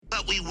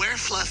We wear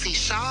fluffy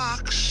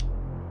socks.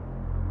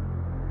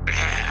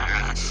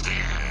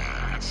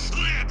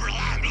 Liberal,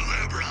 I'm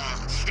liberal.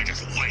 You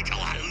just wait till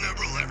I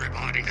liberal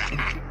everybody.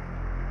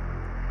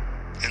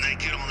 And they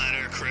get on that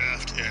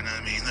aircraft, and I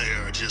mean, they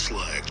are just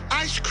like,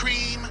 ice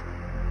cream.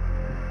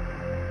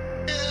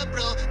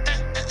 Liberal.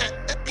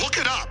 Look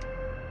it up.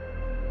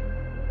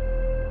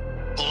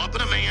 Pull up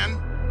in a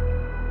van.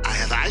 I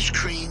have ice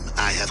cream.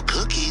 I have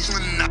cookies.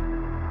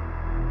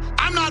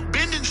 I'm not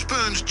bending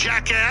spoons,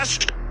 jackass.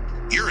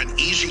 You're an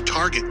easy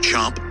target,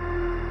 chump.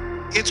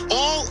 It's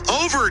all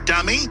over,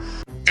 dummy.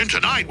 And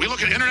tonight, we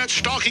look at internet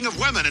stalking of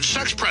women and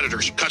sex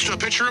predators. Cuts to a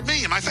picture of me,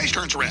 and my face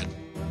turns red.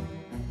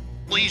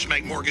 Please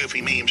make more goofy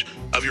memes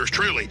of yours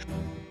truly.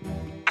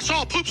 I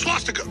saw a poop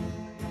swastika.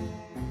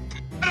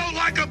 I don't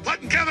like them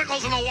putting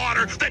chemicals in the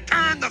water that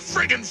turn the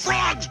friggin'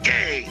 frogs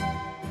gay.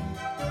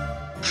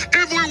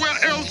 Everywhere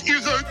else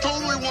is a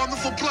totally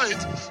wonderful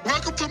place.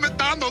 Welcome to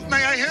McDonald's.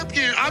 May I help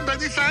you? I'm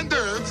Bernie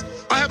Sanders.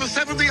 I have a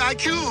 70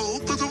 IQ.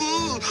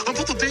 I'm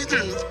for the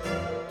teachers.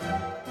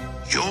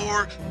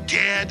 You're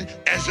dead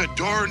as a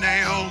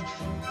doornail.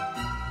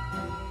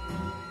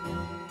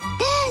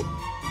 Woo!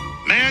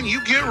 Man,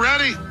 you get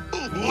ready.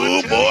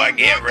 Oh, boy,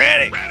 get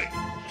ready.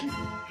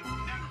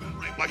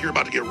 Like you're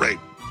about to get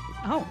raped.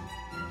 Oh.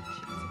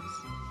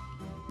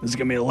 This is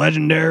going to be a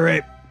legendary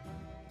rape.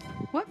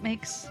 What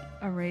makes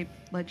a rape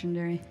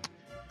legendary?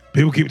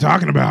 People keep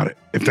talking about it.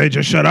 If they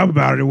just shut up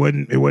about it, it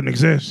wouldn't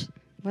exist.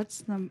 What's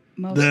the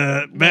most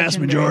The vast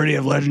legendary? majority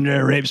of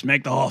legendary rapes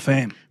make the Hall of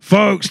Fame.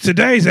 Folks,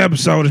 today's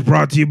episode is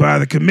brought to you by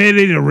the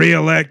committee to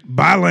re-elect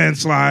by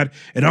landslide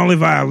and only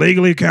via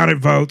legally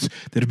counted votes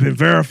that have been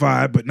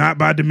verified, but not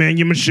by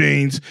Dominion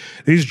machines.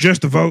 These are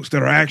just the votes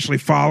that are actually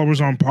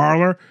followers on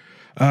Parler.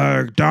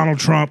 Donald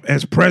Trump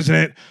as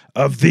president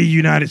of the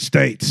United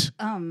States.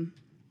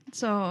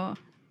 So,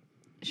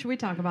 should we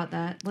talk about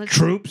that? Let's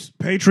Troops,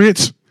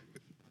 patriots.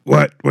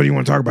 What do you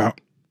want to talk about?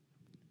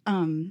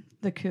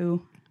 the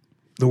coup.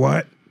 The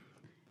what?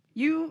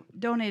 You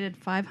donated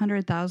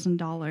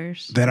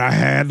 $500,000. That I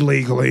had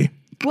legally.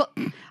 Well,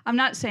 I'm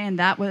not saying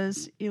that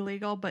was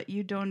illegal, but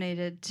you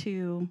donated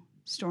to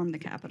storm the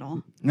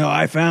Capitol. No,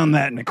 I found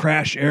that in a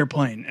crashed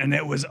airplane, and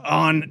it was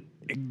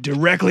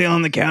directly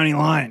on the county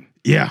line.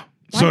 Yeah.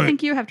 Well, I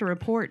think you have to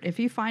report if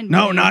you find. No,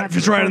 money, you not have if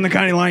it's to right on the report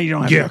county line. You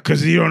don't have Yeah, to.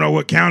 because you don't know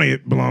what county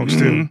it belongs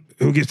to.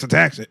 Who gets to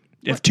tax it?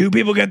 If two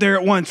people get there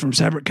at once from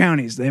separate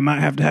counties, they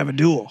might have to have a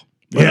duel.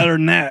 But Yeah. other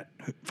than that,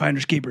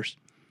 finders keepers.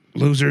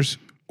 Losers,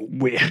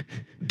 We,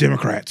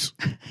 Democrats.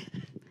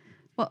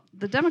 Well,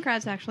 the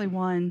Democrats actually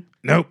won.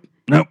 Nope.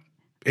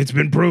 It's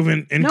been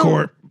proven in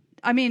court.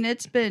 I mean,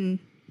 it's been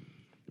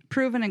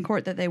proven in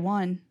court that they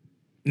won.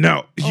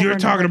 No, you're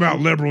and talking over about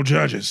again. liberal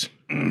judges.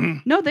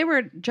 No, they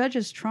were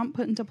judges Trump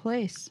put into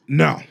place.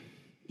 No.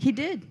 He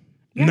did.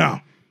 Yeah. No.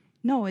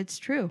 No, it's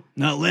true.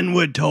 now,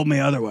 Linwood told me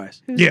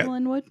otherwise. Who's Yeah.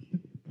 Linwood?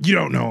 You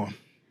don't know him.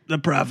 The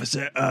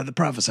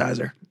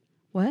prophesizer.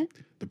 What?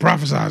 The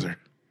prophesizer.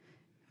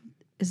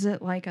 Is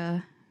it like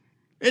a...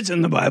 It's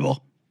in the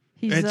Bible.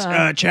 He's It's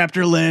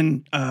chapter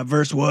Lynn,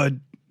 verse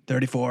Wood,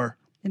 34.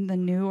 in the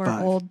New or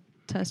 5. Old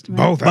Testament?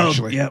 Both,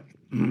 actually. Yep.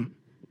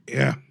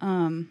 Yeah.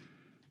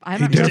 I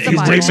haven't did read it. the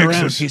He's Bible.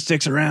 remixes. He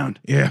sticks around.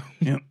 Yeah.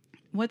 Yep.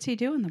 What's he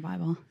do in the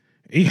Bible?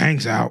 He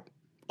hangs out.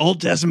 Old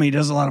Testament, he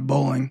does a lot of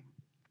bowling.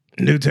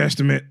 New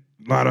Testament,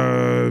 a lot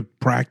of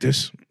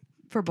practice.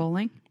 For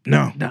bowling?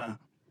 No. Nuh-uh.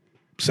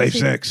 Safe See-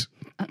 sex.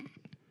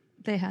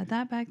 They had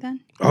that back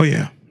then? Oh,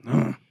 yeah.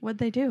 What'd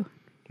they do?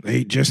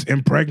 They just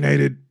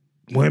impregnated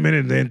women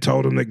and then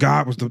told them that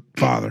God was the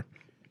father.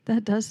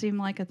 That does seem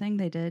like a thing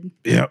they did.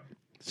 Yep.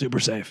 Super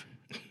safe.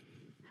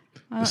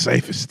 The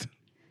safest.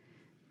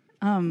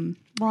 Well,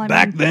 I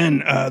Back mean,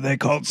 then, they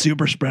called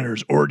super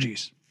spreaders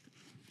orgies.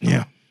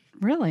 Yeah.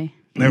 really?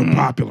 They were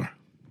popular.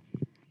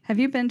 Have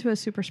you been to a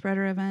super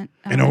spreader event?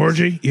 An Alex?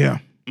 orgy? Yeah.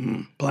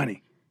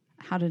 Plenty.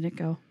 How did it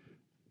go?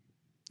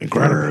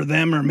 Incredible. For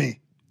them or me.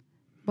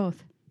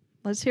 Both.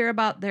 Let's hear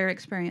about their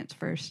experience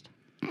first.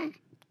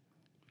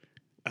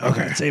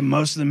 Okay. I'd say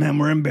most of the men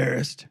were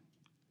embarrassed.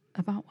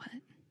 About what?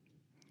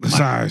 The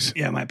size.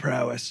 Yeah, my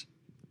prowess.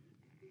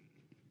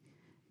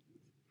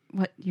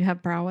 What, you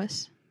have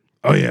prowess?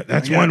 Oh, yeah.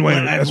 That's Yeah, one way. I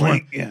have That's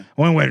length, yeah.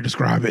 one way to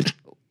describe it.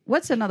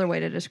 What's another way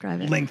to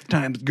describe it? Length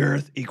times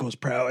girth equals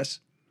prowess.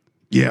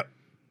 Yeah.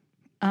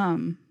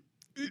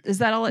 Is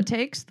that all it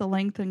takes? The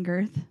length and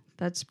girth?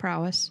 That's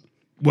prowess.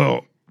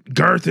 Well,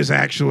 girth is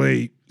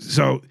actually,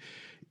 so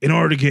in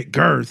order to get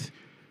girth,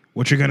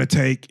 what you're going to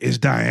take is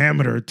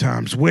diameter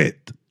times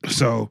width.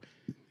 So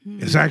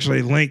it's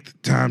actually length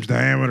times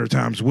diameter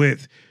times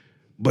width,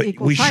 but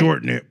Equals we height.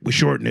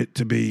 shorten it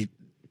to be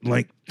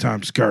length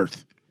times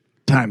girth.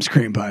 Times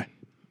cream pie.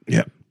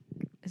 Yep.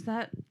 Is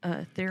that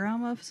a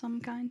theorem of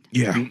some kind?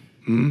 Yeah.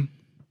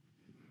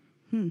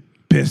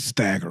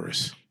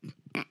 Pythagoras.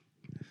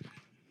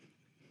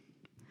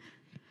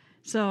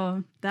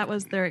 So that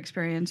was their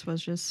experience,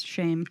 was just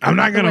shame. I'm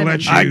not The going to women.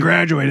 let you. I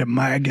graduated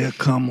magna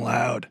cum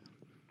laude.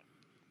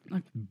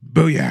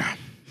 Booyah.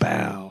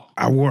 Bow.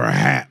 I wore a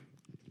hat,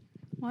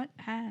 What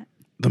hat?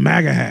 the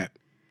MAGA hat.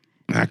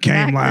 I I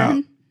came Back loud.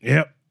 then?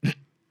 Yep.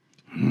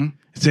 It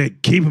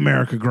said, keep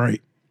America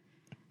great.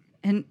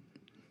 And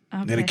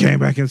Then okay. it came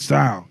back in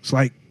style. It's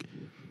like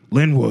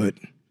Linwood.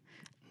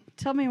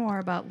 Tell me more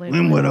about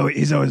Linwood. Linwood,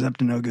 he's always up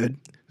to no good,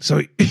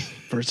 So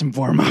first and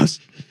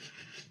foremost.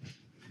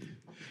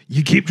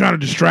 you keep trying to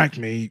distract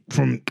me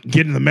from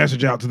getting the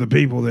message out to the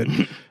people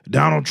that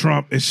Donald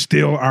Trump is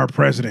still our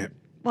president.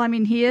 Well, I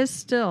mean, he is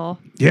still,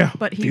 Yeah.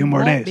 but he Few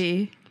more won't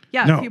days. be.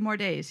 Yeah, No. a few more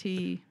days.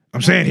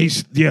 I'm saying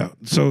he's, yeah.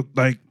 So,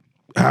 like,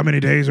 how many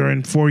days are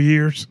in 4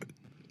 years?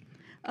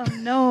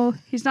 No,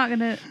 he's not going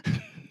to.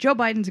 Joe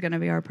Biden's going to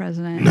be our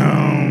president.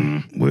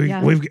 No.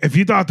 Yeah. If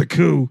you thought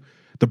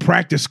the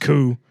practice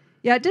coup,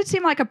 Yeah, it did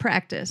seem like a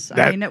practice. I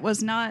That- mean, it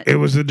was not. it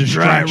was a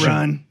distraction.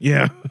 run.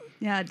 Yeah.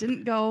 Yeah, it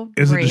didn't go. It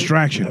was great. a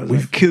distraction. That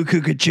was like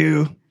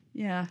coo-coo-ca-choo.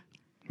 Yeah.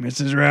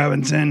 Mrs.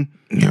 Robinson,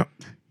 Yeah.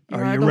 You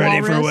are you the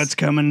ready for walrus? what's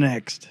coming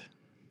next?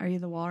 Are you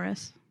the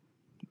walrus?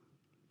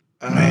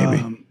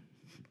 Maybe.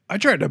 I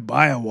tried to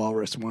buy a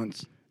walrus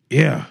once.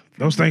 Yeah.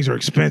 Those things are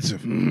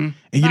expensive. And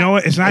you know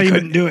what? It's not I even.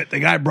 couldn't do it. The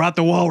guy brought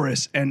the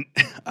walrus, and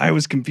I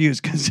was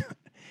confused because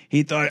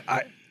he thought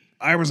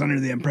I was under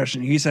the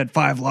impression he said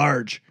 5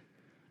 large.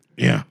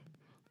 Yeah.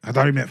 I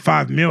thought he meant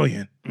 5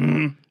 million.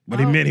 But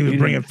he meant he was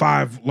bringing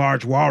 5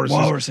 large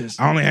walruses.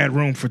 I only had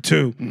room for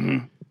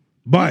 2.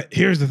 But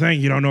here's the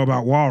thing you don't know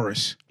about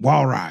walrus.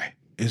 Walry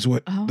is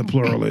what the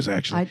plural is,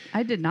 actually.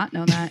 I did not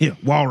know that. Yeah,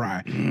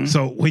 walry.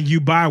 So when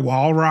you buy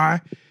walry,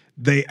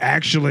 they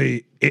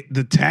actually,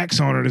 the tax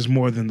on it is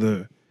more than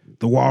the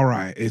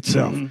walry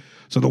itself.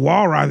 So the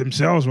walry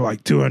themselves were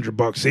like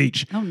 $200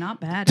 each. Oh, not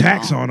bad.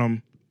 Tax at all. on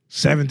them,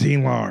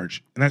 17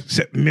 large. And that's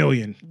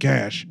million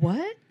cash.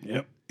 What?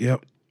 Yep.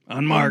 Yep.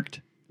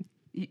 Unmarked.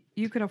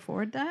 You could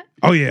afford that?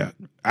 Oh, yeah.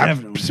 I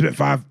Definitely. spent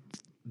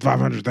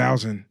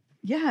 500,000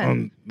 Yeah.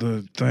 on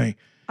the thing.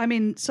 I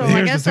mean, so But I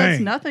here's guess the that's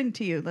thing. nothing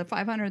to you. The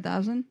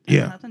 500,000.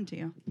 Yeah. Nothing to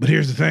you. But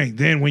here's the thing.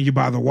 Then when you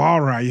buy the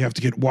walry, you have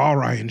to get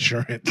walry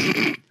insurance.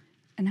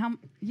 And how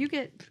you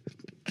get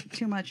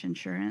too much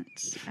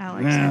insurance,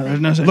 Alex? I No, think. there's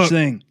no such Look,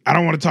 thing. I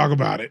don't want to talk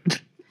about it.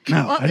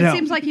 No, Well, I it don't.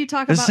 seems like you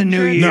talk This about is a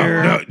new insurance.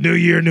 year. No, new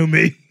year, new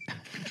me.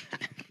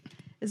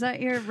 Is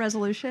that your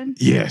resolution?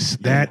 Yes,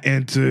 that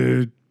and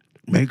to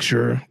make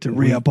sure to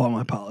re-up all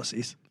my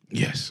policies.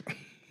 Yes.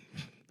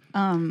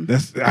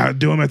 That's I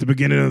do them at the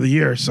beginning of the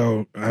year,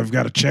 so I've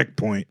got a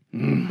checkpoint.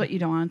 But you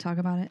don't want to talk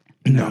about it?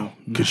 No,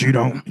 because you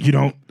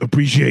don't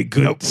appreciate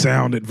good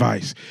sound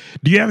advice.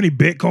 Do you have any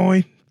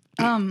Bitcoin?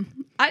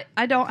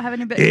 I don't have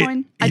any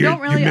Bitcoin. I you're-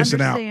 don't really you're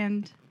missing out.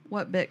 understand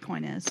what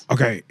Bitcoin is.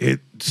 Okay,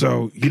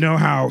 so you know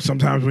how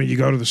sometimes when you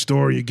go to the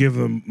store, you give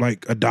them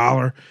like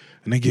 $1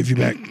 and they give you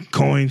back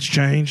coins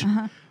change.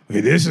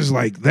 Okay, this is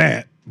like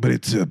that, but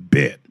it's a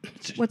bit.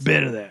 Just What's- a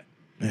bit of that.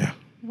 Yeah,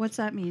 What's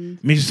that mean?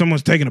 it means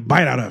someone's taking a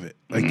bite out of it.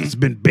 Like it's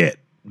been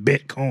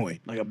Bitcoin.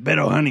 Like a bit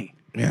of honey.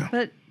 Yeah,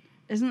 But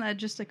isn't that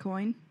just a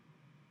coin?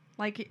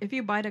 Like if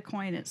you bite a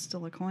coin, it's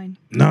still a coin.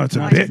 no, it's a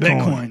Like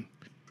Bitcoin. Bitcoin.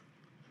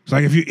 It's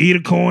like if you eat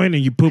a coin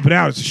and you poop it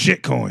out, it's a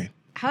shit coin.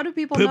 How do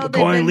people Poop know a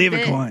they've coin, been leave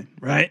bit? a coin,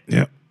 right?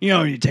 Yep. You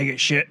know, you take a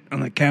shit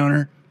on the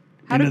counter.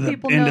 How do into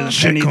people the, into know- the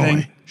Shit penny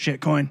coin. thing.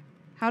 Shit coin.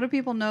 How do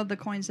people know the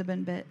coins have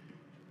been bit?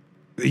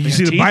 You got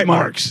see the teeth bite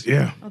marks. marks.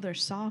 Yeah. Oh, they're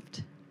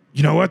soft.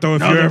 You know what though? If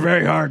No, you're they're ever,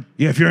 very hard.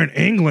 if you're in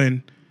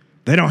England,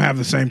 they don't have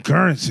the same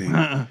currency.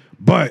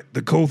 But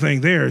the cool thing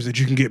there is that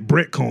you can get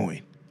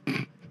Britcoin.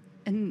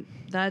 And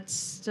that's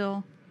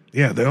still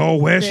Yeah, the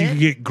old West, you Bit? can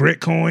get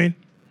Gritcoin.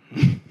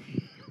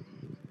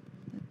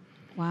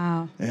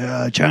 wow.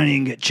 Yeah, China, you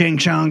can get Ching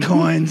Chong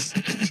coins.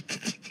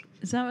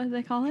 Is that what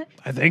they call it?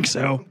 I think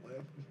so.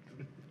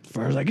 As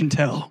far as I can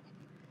tell.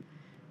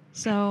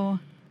 So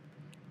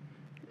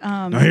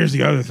Now here's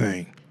the other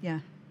thing. yeah.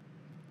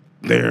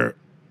 There,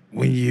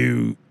 when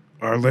you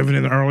are living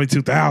in the early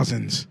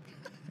 2000s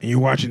and you're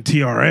watching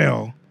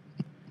TRL,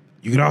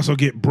 you can also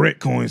get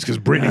Britcoins because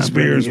Britney Ah,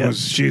 Spears Britney, yep.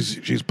 was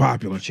she's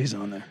popular. She's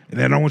on there.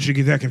 And I don't want you to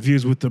get that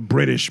confused with the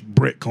British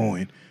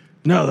Britcoin.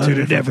 No, those Two are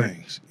different different.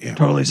 things. Yeah.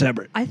 Totally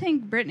separate. I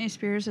think Britney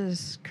Spears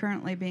is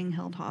currently being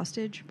held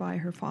hostage by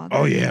her father.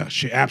 Oh yeah,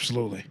 she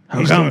absolutely. How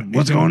He's come? doing- he's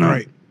What's doing going on?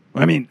 great.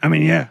 I mean,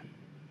 yeah.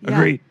 Yeah.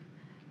 Agreed.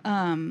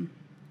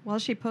 Well,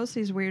 she posts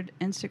these weird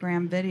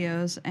Instagram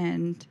videos,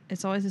 and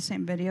it's always the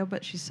same video,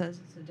 but she says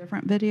it's a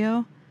different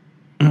video,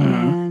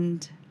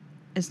 and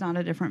it's not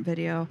a different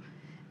video.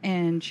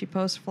 And she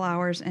posts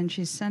flowers, and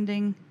she's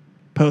sending.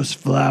 Post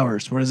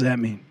flowers. What does that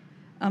mean?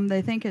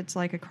 They think it's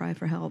like a cry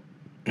for help,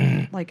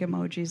 like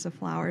emojis of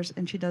flowers,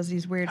 and she does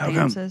these weird How come?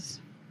 dances.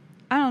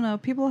 I don't know.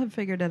 People have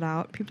figured it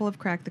out. People have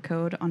cracked the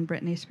code on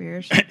Britney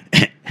Spears.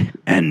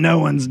 And no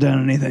one's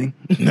done anything.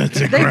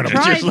 That's incredible.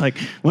 tried. Just like,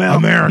 well,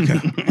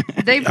 America.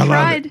 They've I love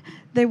tried.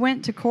 They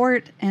went to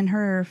court, and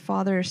her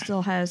father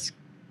still has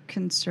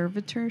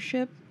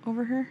conservatorship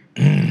over her.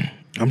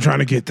 I'm trying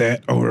to get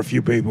that over a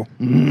few people.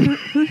 Who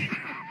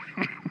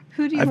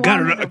do you I've want? got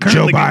her it. to-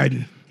 Joe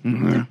Currently-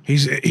 Biden.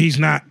 He's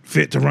not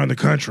fit to run the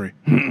country.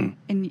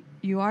 And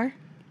you are?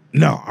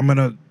 No, I'm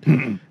gonna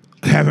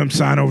have him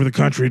sign over the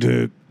country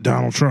to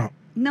Donald Trump.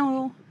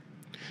 No.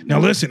 Now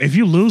listen, if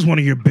you lose one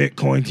of your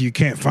Bitcoins, you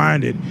can't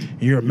find it,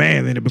 and you're a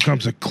man, then it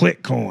becomes a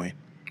click coin.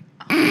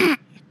 Oh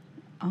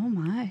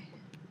my.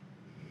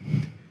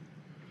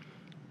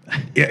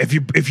 Yeah,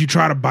 if you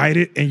try to bite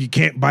it and you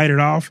can't bite it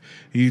off,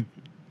 you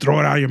throw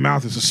it out of your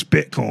mouth. It's a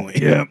spit coin.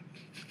 Yep.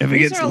 If it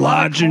These gets are a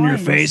lot of lodged in your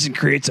coins. face and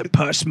creates a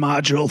pus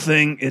module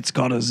thing, it's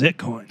called a zit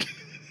coin.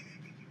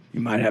 You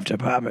might have to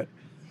pop it.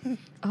 Oh,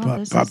 Pop,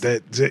 this pop is,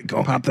 that zit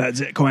coin. Pop that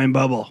zit coin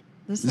bubble.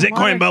 this is a Zit lot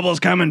coin of- bubble's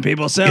coming,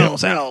 people. Sell,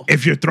 sell.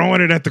 If you're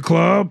throwing it at the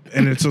club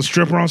and it's a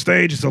stripper on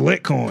stage, it's a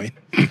lit coin.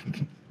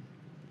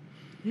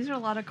 These are a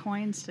lot of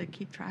coins to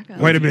keep track of.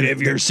 Wait a minute.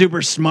 If you're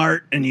super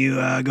smart and you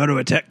go to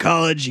a tech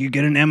college, you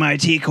get an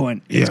MIT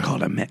coin. It's Yeah.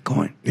 called a Mitt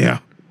coin. Yeah.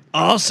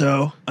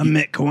 Also, a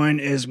Mitt coin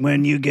is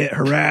when you get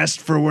harassed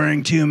for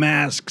wearing 2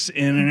 masks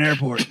in an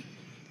airport.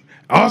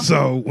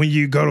 Also, when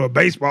you go to a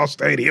baseball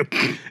stadium,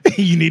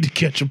 you need to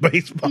catch a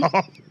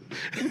baseball.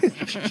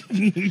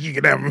 You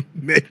can have a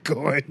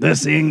Bitcoin.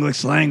 That's the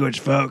English language,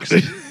 folks.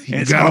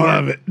 You gotta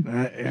love it.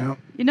 Yeah.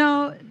 You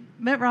know,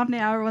 Mitt Romney,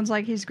 everyone's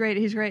like, he's great,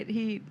 he's great.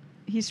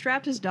 He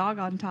strapped his dog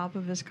on top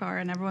of his car,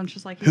 and everyone's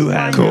just like, he's Who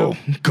fine has- now.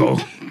 Cool.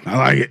 I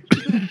like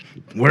it.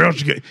 Where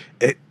else you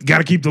get? Got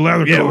to keep the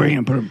leather Yeah, cool. where are you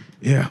going to put them?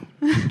 Yeah.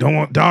 Don't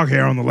want dog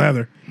hair on the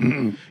leather.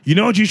 You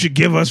know what you should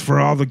give us for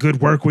all the good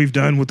work we've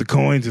done with the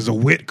coins is a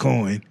wit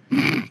coin.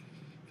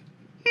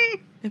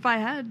 If I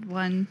had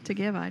one to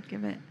give, I'd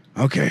give it.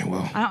 Okay,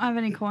 well, I don't have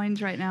any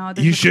coins right now.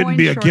 There's you a shouldn't coin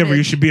be a giver.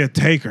 You shortage. should be a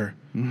taker.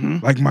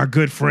 Like my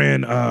good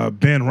friend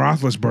Ben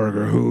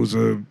Roethlisberger, who's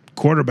a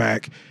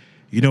quarterback.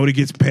 You know what he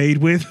gets paid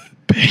with?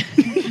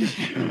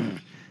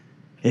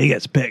 He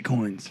gets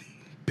Bitcoins.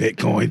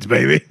 Bitcoins,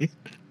 baby.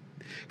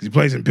 He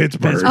plays in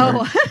Pittsburgh. Pittsburgh.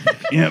 Oh,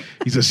 Yep.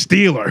 He's a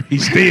stealer. He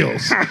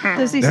steals.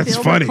 does he That's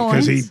steal funny the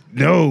because coins?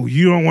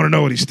 you don't want to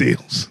know what he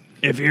steals.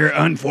 If you're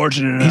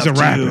unfortunate He's enough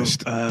a rapist.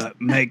 to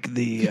make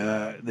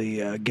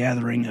the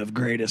gathering of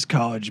greatest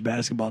college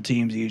basketball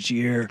teams each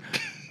year,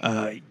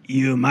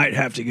 you might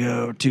have to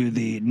go to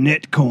the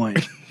Knit coin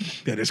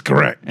That is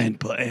correct. and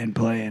play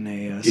in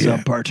a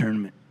subpar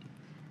tournament.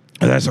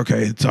 That's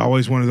okay. It's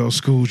always one of those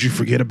schools you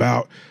forget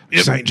about.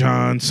 Yep. St.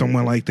 John,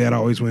 someone like that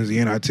always wins the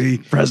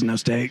NIT. Fresno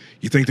State.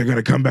 You think they're going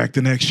to come back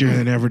the next year and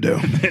they never do.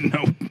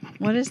 No,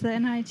 What is the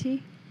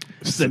NIT?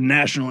 it's the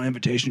National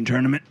Invitation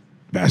Tournament.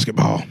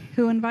 Basketball.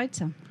 Who invites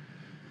him?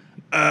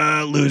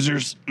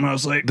 Losers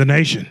mostly, The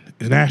nation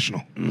is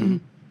national.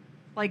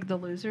 Like the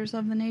losers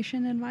of the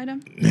nation invite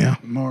him? Yeah.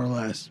 more or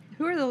less.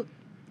 Who are the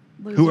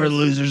losers? Who are the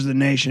losers of the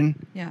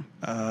nation? Yeah.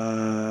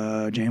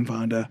 Jane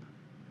Fonda,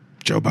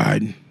 Joe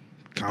Biden,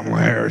 Kamala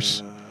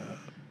Harris,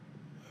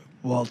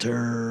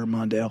 Walter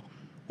Mondale,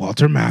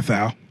 Walter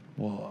Matthau.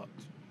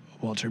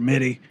 Walter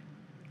Mitty.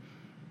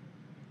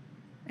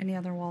 Any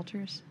other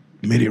Walters?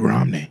 Mitt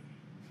Romney.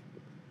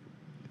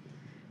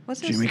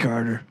 What's his Jimmy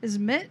Carter. Is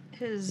Mitt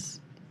his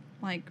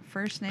like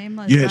first name?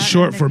 Is Yeah, that it's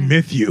short a for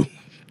nickname?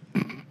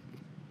 Mythu.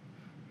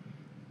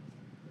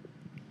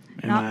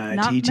 Not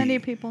MITT. many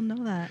people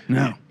know that.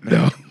 No,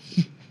 No.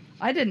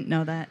 I didn't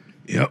know that.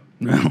 Yep.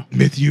 no.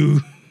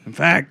 Mythu. In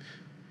fact,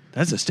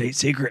 that's a state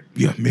secret.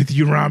 Yeah,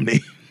 Mythu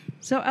Romney.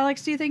 So,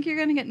 Alex, do you think you're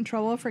going to get in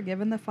trouble for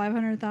giving the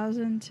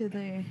 $500,000 to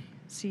the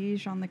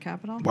siege on the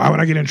Capitol? Why would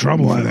I get in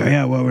trouble for that?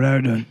 Yeah, what would I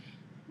have done?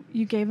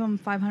 You gave him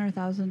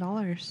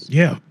 $500,000.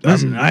 Yeah.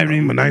 Listen, I haven't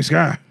I'm even- a nice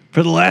guy.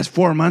 For the last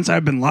 4 months,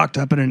 I've been locked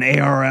up in an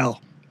ARL.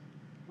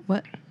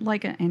 What?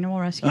 Like an animal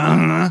rescue?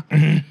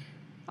 Uh-huh.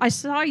 I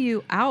saw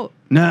you out.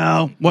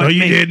 No. What No,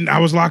 you me? didn't. I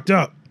was locked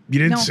up. You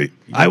didn't No. see.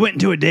 I went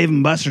into a Dave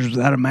 & Buster's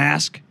without a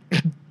mask,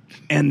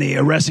 and the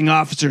arresting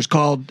officers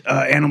called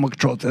animal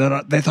control.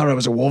 They thought I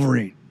was a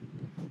Wolverine.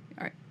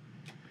 All right.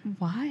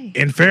 Why?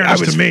 In fairness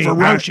I was to me,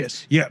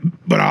 ferocious. yeah,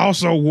 but I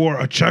also wore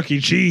a Chuck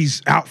E.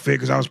 Cheese outfit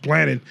because I was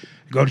planning to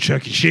go to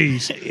Chuck E.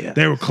 Cheese. Yeah.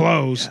 They were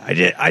closed.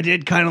 I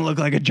did kind of look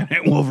like a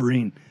giant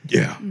Wolverine,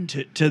 Yeah,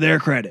 to their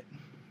credit.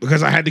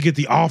 because I had to get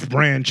the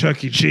off-brand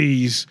Chuck E.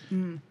 Cheese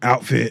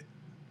outfit.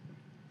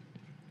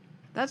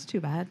 That's too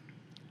bad.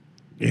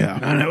 Yeah,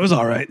 And it was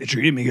all right. They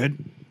treated me good.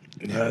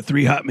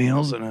 3 hot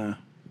meals and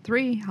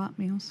 3 hot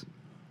meals.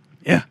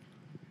 yeah. yeah.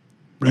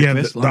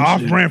 Breakfast, The lunch,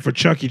 off-brand for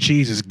Chuck E.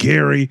 Cheese is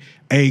Gary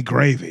A.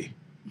 Gravy.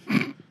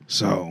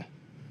 So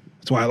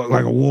that's why I look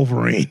like a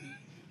Wolverine.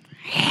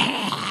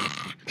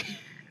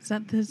 Is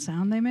that the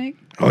sound they make?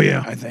 Oh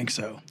yeah, I think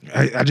so.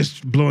 I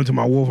just blew into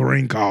my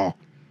Wolverine call.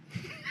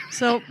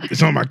 So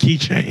It's on my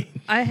keychain.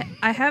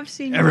 I have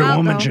seen you Every out,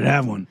 woman though. should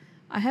have one.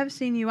 I have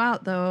seen you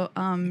out though.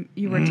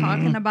 You were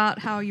talking about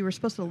how you were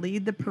supposed to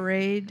lead the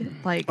parade,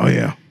 like Oh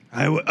yeah,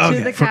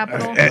 To the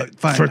Capitol.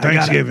 Fine, for I got it.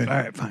 Thanksgiving. All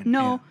right, fine.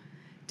 no,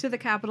 to the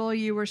Capitol.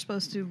 You were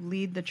supposed to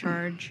lead the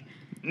charge,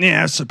 Yeah,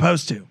 I was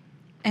supposed to.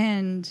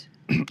 and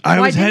I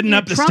why was didn't heading you?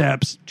 up the Trump-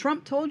 steps.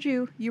 Trump told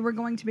you you were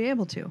going to be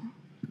able to.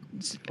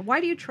 Why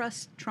do you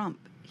trust Trump?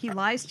 He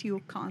lies to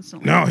you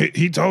constantly. no,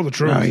 he told the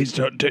truth. No, he's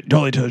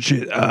totally told the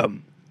truth.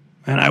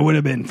 And I would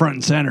have been front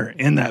and center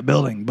in that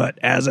building, but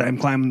as I'm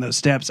climbing those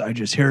steps, I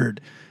just heard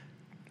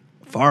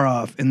far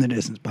off in the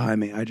distance behind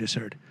me. I just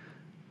heard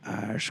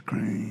ice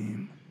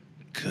cream,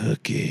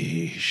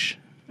 Cookies.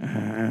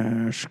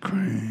 Ice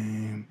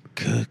cream.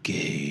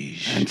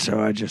 Cookies. And so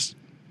I just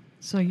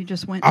So you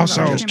just went.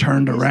 Also- to the just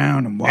turned movies?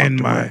 around and walked And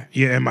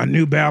away. my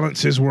New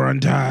Balances were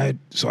untied,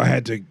 so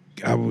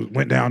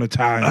went down to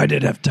tie. I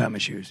did have to tie my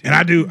shoes. And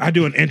I do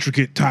an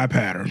intricate tie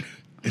pattern.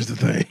 Is the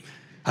thing.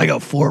 I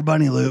got 4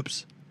 bunny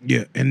loops.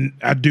 Yeah, and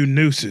I do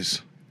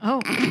nooses.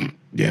 Oh,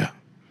 Yeah.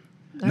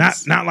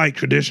 that's, Not like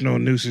traditional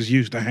nooses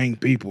used to hang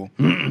people.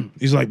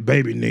 He's like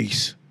baby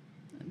niece.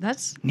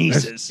 that's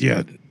Nieces.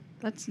 Yeah.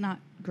 that's not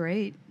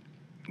great.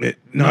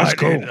 It's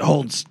cool. It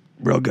holds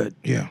real good.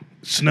 Yeah.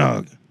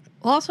 Snug.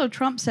 Also,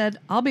 Trump said,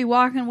 "I'll be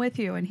walking with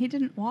you," and he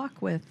didn't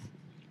walk with.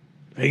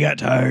 He got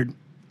tired.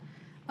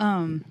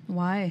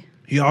 Why?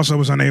 He also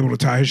was unable to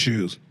tie his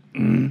shoes.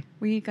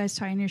 Were you guys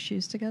tying your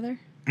shoes together?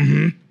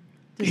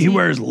 Mm-hmm. He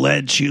wears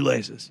lead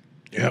shoelaces.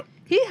 Yep.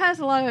 He has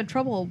a lot of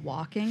trouble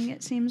walking.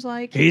 It seems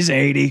like. He's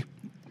 80.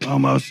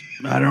 Almost.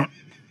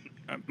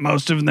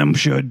 Most of them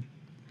should.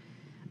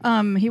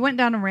 He went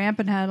down a ramp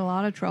and had a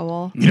lot of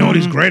trouble. You know what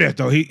he's great at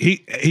though?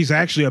 He's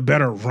actually a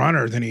better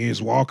runner than he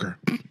is walker.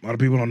 A lot of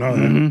people don't know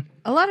that.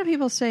 A lot of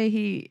people say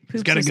he poops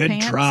He's got a his good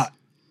pants. trot.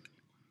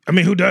 I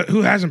mean,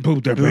 who hasn't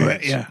pooped their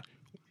pants? Yeah.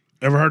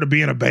 Ever heard of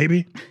being a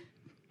baby?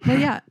 Well,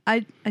 yeah,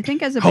 I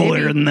think as a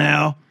Holier baby, than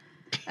thou.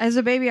 as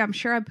a baby, I'm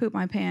sure I poop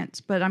my pants.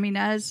 But I mean,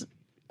 as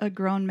a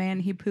grown man,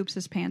 he poops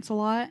his pants a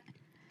lot,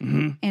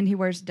 and he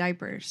wears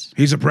diapers,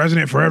 He's a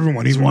president for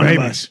everyone. He's One babies.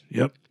 of us.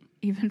 Yep.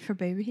 even for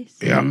babies.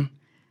 Yeah.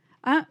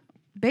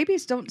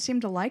 Babies don't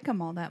seem to like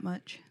him all that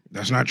much.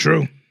 That's not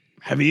true.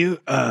 Have you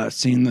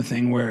seen the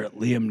thing where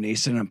Liam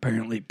Neeson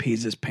apparently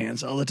pees his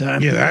pants all the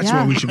time? Yeah, that's Yeah.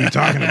 what we should be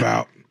talking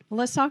about. Well,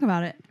 let's talk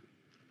about it.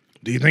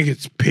 Do you think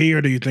it's pee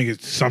or do you think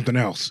it's something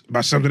else? By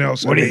something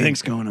else, What I do you mean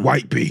think's going on?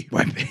 White pee.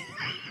 White pee.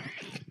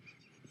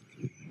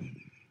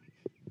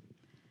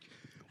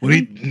 What do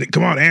you,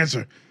 come on,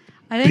 answer.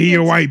 I think Pee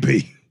or it's- white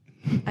pee?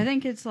 I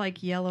think it's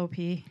like yellow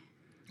pea.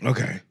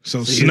 Okay,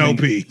 so So you snow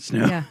think pee.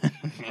 Snow.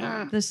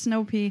 Yeah, the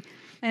snow pea,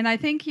 and I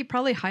think he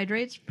probably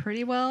hydrates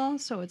pretty well,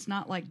 so it's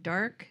not like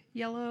dark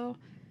yellow.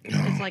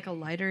 It's like a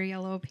lighter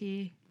yellow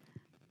pea.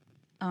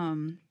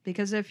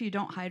 Because if you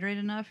don't hydrate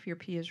enough, your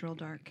pee is real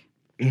dark,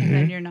 and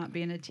then you're not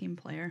being a team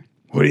player.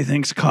 What do you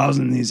think's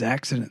causing these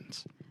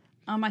accidents?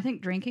 I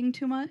think drinking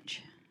too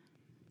much.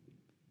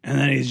 And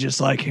then he's just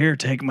like, here,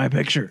 take my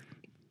picture.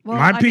 Well,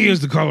 My I pee mean,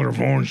 is the color of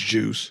orange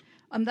juice.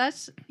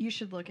 you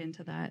should look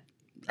into that.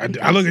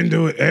 I look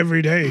into it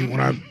every day when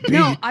I pee.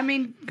 No, I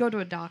mean go to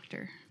a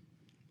doctor.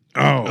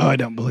 Oh, Oh, I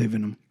don't believe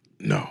in him.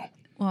 no.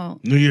 Well,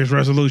 New Year's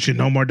resolution,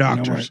 no more No more,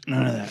 doctors.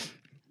 none of that.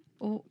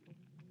 well,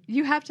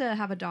 you have to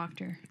have a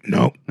doctor.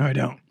 Nope. No, I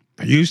don't.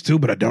 I used to,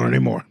 but I don't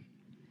anymore.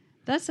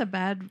 That's a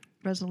bad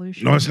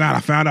resolution. No, it's not. I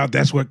found out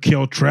that's what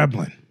killed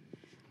Treblin.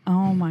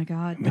 Oh my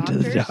God, Went to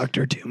doctors. the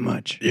doctor too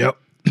much. Yep.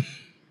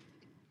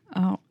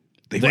 Oh,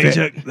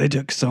 They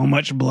took so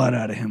much blood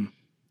out of him.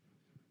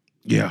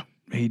 Yeah.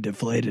 He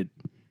deflated.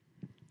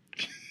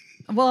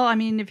 well, I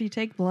mean, if you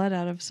take blood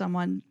out of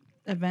someone,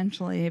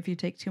 eventually, if you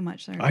take too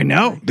much, they're I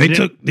know. They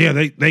didn't-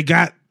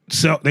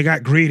 took. They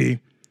got greedy.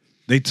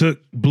 They took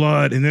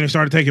blood and then they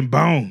started taking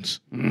bones.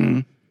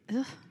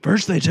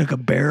 First, they took a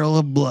barrel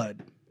of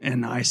blood,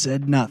 and I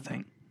said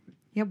nothing.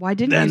 Yeah, why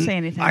didn't Then you say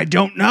anything? I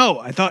don't know.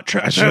 I thought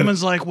should've-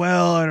 Trevor's like,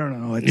 well, I don't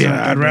know. It's not Yeah,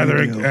 that I'd big a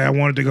rather. deal. I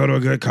wanted to go to a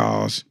good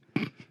cause.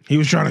 He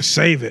was trying to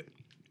save it.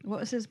 What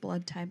was his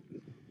blood type?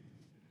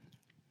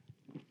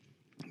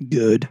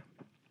 Good.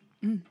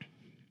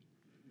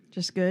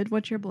 Just good.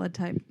 What's your blood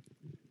type?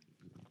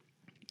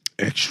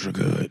 Extra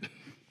good.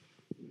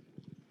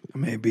 I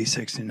may be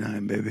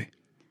 69, baby.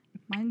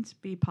 Mine's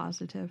B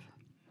positive.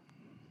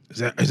 Is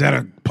that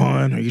a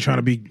pun? Are you trying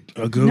to be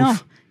a goof? No,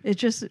 it's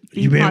just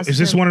B positive. Is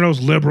this one of those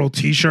liberal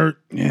T-shirt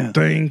Yeah.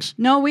 things?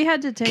 No, we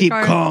had to take Keep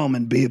our. calm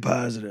and be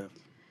positive.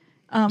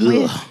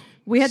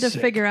 We had to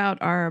Sick. figure out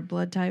our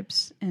blood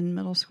types in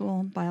middle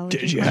school biology.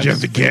 Did you class. you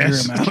have to figure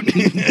guess?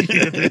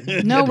 'em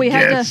out? No, we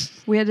guess.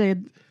 had to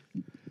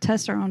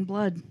test our own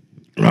blood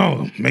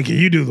Oh, making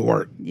you do the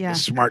work. Yeah.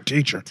 Smart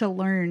teacher. to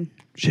learn.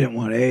 She didn't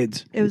want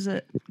AIDS. It was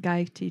a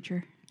guy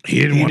teacher. He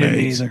didn't He want didn't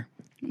AIDS. either.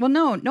 Well,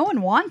 no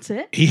one wants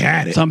it. He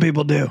had it. Some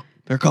people do.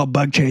 They're called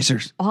bug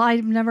chasers. Oh,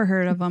 I've never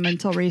heard of them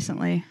until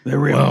recently. They're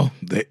real. Well,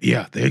 they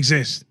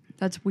exist.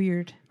 That's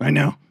weird. I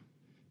know.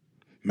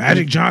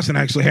 Magic Johnson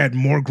actually had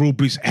more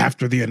groupies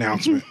after the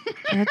announcement.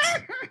 That's.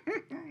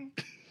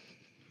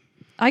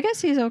 I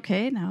guess he's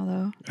okay now,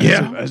 though.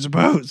 Yeah. I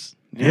suppose.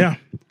 Yeah.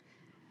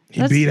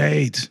 He That's- beat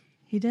AIDS.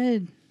 He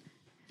did.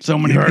 So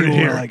many You heard it people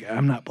here. were like,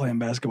 I'm not playing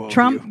basketball. with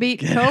Trump you.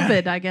 beat Yeah.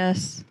 COVID, I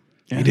guess.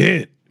 He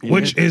did. He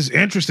Which did. is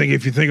interesting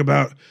if you think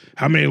about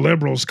how many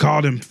liberals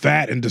called him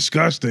fat and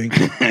disgusting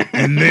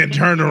and then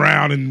turned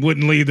around and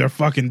wouldn't leave their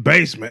fucking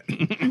basement.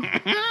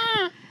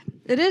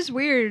 It is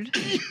weird.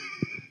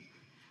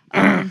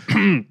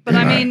 But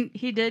I mean,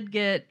 he did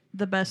get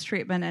the best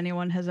treatment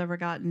anyone has ever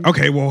gotten.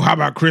 Okay, well, how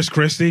about Chris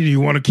Christie? Do you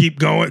want to keep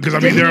going? Because, I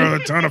mean, there are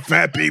a ton of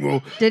fat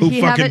people Did who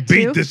he have fucking it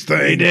beat too? this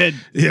thing. He did.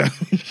 Yeah.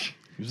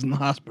 He was in the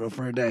hospital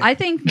for a day. I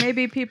think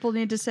maybe people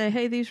need to say,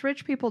 hey, these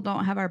rich people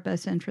don't have our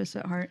best interests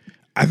at heart.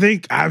 I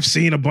think I've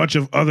seen a bunch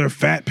of other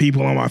fat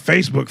people on my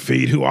Facebook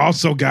feed who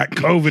also got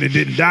COVID and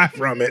didn't die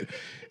from it.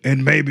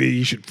 And maybe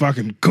you should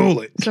fucking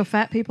cool it. So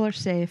fat people are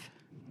safe.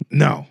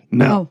 No.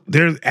 Oh,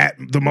 They're at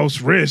the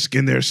most risk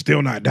and they're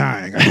still not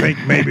dying. I think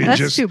maybe that's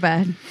just too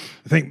bad.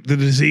 I think the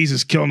disease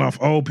is killing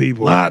off old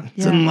people.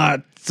 Lots and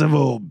lots of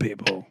old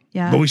people.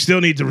 Yeah. But we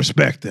still need to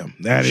respect them.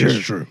 That is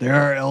true. There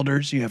are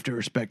elders. You have to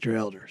respect your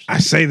elders. I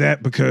say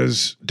that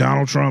because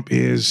Donald Trump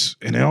is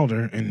an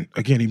elder, and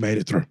again, he made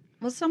it through.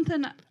 Well,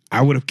 something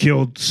I would have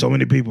killed so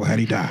many people had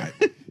he died.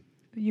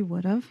 you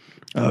would have.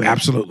 Oh, yeah.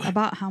 Absolutely.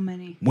 About how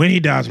many? When he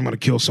dies, I'm going to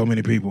kill so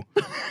many people.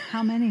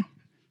 How many?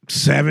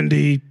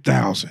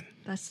 70,000.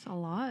 That's a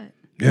lot.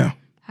 Yeah.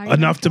 How you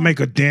Enough to gonna make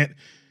a dent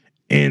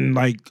in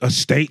like a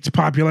state's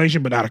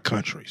population, but not a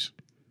country's.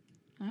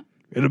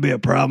 It'll be a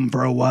problem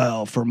for a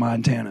while for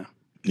Montana.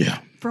 Yeah.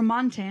 From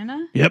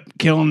Montana? Yep,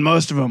 killing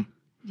most of them.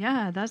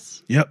 Yeah,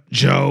 that's Yep.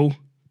 Joe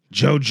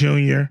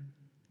Jr.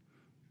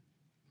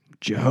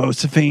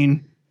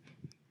 Josephine.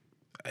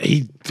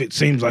 It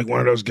seems like one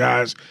of those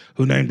guys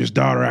who named his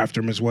daughter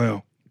after him as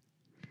well.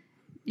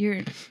 you're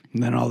And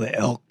then all the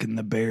elk and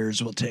the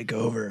bears will take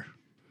over.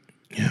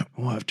 Yeah.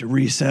 We'll have to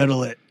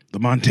resettle it. The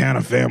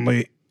Montana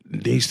family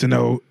needs to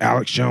know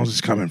Alex Jones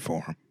is coming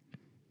for him.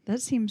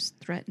 that seems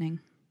threatening.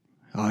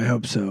 I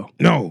hope so.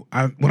 No,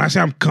 when I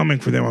say I'm coming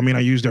for them, I mean I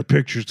use their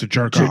pictures to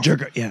jerk off.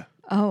 Yeah.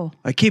 Oh,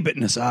 I keep it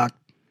in a sock,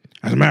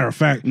 As a matter of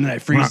fact, and then I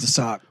freeze the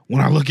sock.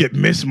 when I look at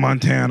Miss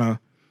Montana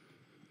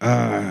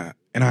and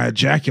I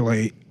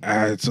ejaculate,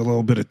 it's a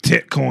little bit of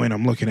tit coin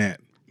I'm looking at.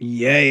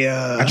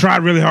 Yeah. I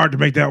tried really hard to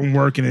make that one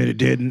work and it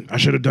didn't. I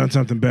should have done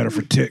something better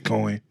for tit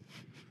coin.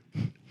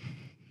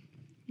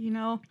 you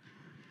know,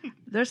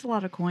 there's a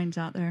lot of coins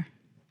out there.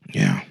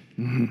 Yeah.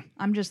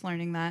 I'm just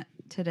learning that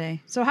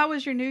today. So how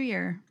was your New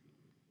Year?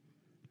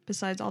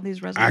 Besides all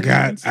these I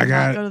resolutions,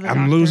 got, go to the I'm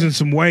doctor? losing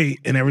some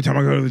weight and every time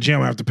I go to the gym,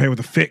 I have to pay with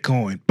a fit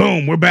coin.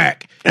 Boom, we're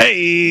back. Hey.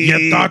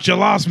 You thought you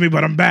lost me,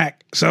 but I'm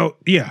back. So,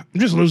 yeah, I'm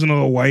just losing a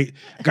little weight.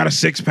 Got a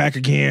six-pack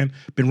again.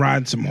 Been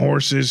riding some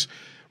horses,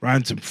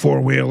 riding some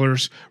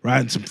four-wheelers,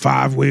 riding some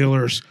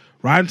five-wheelers,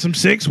 riding some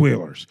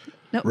six-wheelers,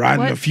 No,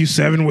 riding what? a few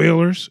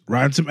seven-wheelers,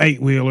 riding some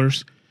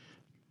eight-wheelers.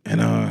 And,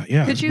 yeah,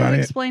 Could that's you about it.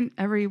 explain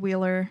every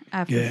wheeler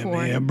after Give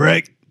four? me a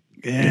break.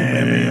 Give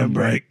me a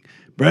break.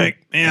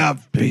 Break me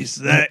off a piece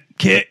of that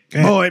kick.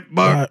 Boy,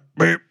 bark,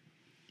 burp.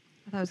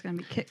 I thought it was going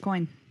to be Kit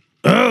Coin.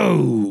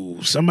 Oh,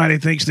 somebody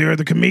thinks they're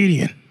the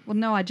comedian. Well,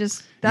 no,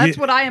 that's Yeah.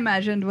 what I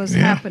imagined was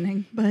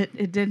happening, but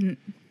it didn't.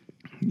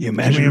 You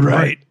imagine a break.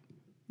 right.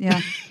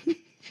 Yeah.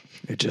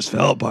 It just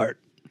fell apart.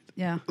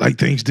 Yeah. Like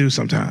things do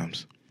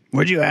sometimes.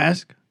 What'd you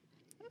ask?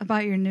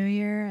 About your New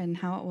Year and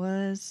how it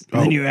was.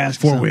 And then you asked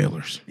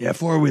four-wheelers. Yeah,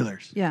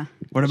 four-wheelers. Yeah.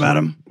 What about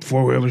them?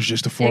 Four-wheelers,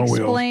 just a four-wheel.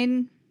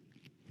 Explain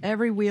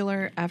every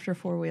wheeler after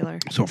four-wheeler.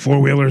 So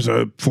four-wheelers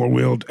are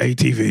four-wheeled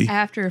ATV.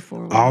 After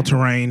four-wheeler.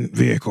 All-terrain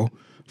vehicle.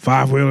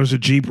 Five-wheelers a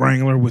Jeep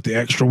Wrangler with the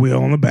extra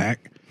wheel on the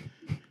back.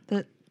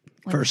 The,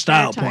 like For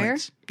style spare tire?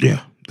 points.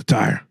 Yeah, the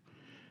tire.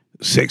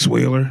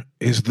 Six-wheeler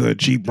is the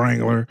Jeep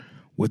Wrangler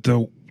with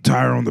the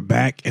tire on the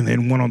back and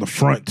then one on the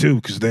front too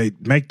because they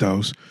make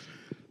those.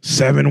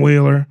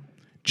 Seven-wheeler,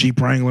 Jeep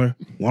Wrangler,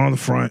 one on the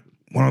front,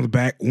 one on the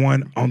back,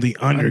 one on the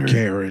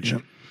undercarriage.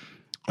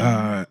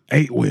 Yep.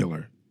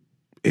 Eight-wheeler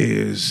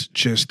is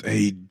just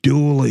a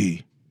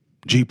dually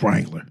Jeep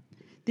Wrangler.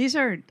 These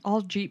are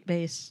all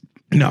Jeep-based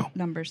No.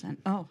 numbers then.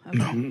 Oh, okay.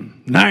 No.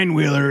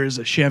 Nine-wheeler is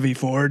a Chevy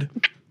Ford.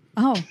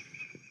 Oh.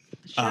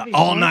 Chevy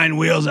All Ford? 9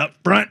 wheels up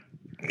front.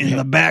 In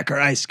the back are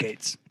ice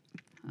skates.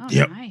 Oh,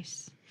 Yep.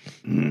 nice.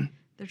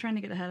 They're trying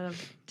to get ahead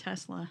of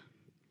Tesla.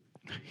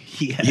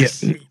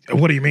 Yes. Yeah.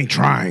 What do you mean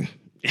trying?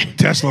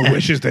 Tesla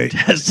wishes they.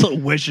 Tesla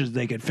wishes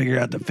they could figure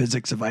out the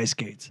physics of ice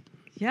skates.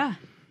 Yeah.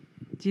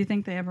 Do you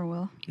think they ever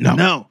will? No.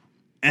 No.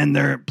 And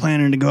they're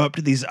planning to go up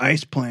to these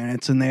ice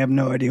planets and they have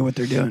no idea what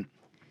they're doing.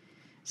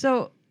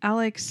 So,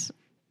 Alex,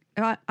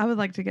 I would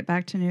like to get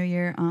back to New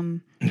Year.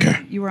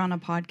 Okay. You were on a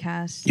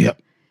podcast.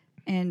 Yep.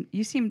 And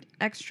you seemed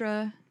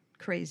extra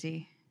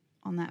crazy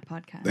on that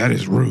podcast. That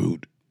is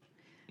rude.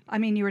 I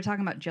mean, you were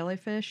talking about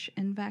jellyfish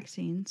and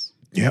vaccines.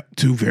 Yep.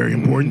 Two very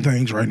important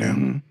things right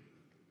now.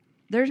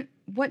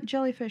 What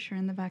jellyfish are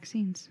in the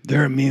vaccines?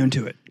 They're immune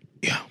to it,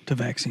 Yeah. to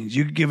vaccines.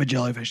 You could give a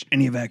jellyfish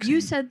any vaccine.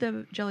 You said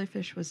the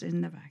jellyfish was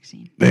in the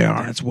vaccine. They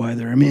are. That's why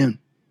they're immune.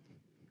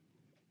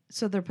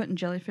 So they're putting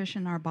jellyfish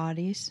in our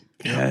bodies.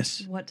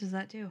 Yes. What does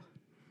that do?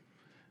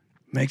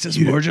 Makes us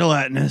more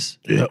gelatinous.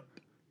 Yep.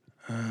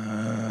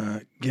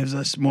 Gives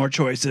us more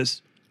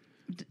choices.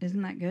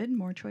 Isn't that good?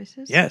 More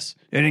choices? Yes.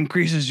 It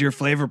increases your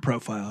flavor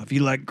profile. If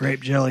you like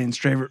grape jelly and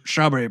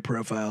strawberry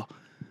profile,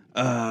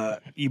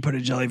 you put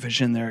a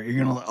jellyfish in there.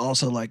 You're going to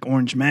also like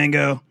orange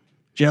mango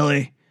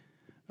jelly.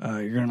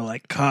 You're going to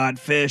like cod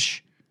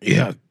fish.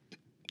 Yeah.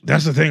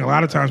 That's the thing. A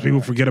lot of times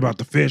people forget about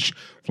the fish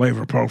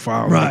flavor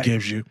profile that Right. it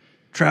gives you.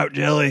 Trout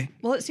jelly.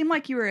 Well, it seemed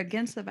like you were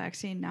against the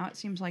vaccine. Now it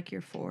seems like you're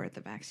for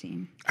the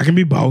vaccine. I can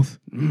be both.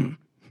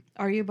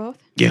 Are you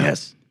both?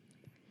 Yes.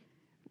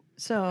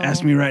 So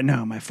Ask me right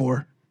now. Am I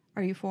for?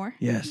 Are you for?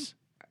 Yes.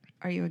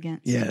 are you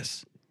against?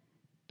 Yes.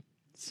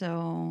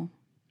 So,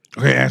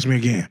 Okay, ask me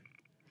again.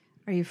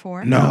 are you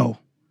for? No.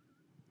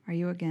 Are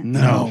you against?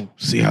 No.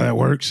 See how that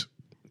works?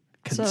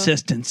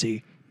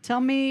 Consistency. Tell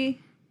me,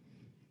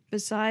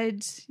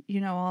 besides,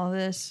 all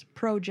this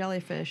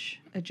pro-jellyfish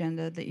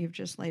agenda that you've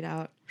just laid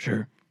out,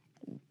 Sure.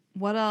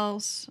 what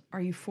else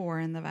are you for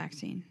in the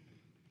vaccine?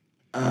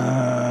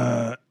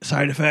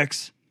 Side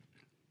effects.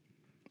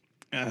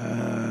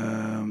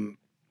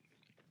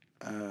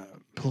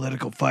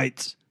 Political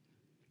fights.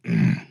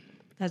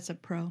 That's a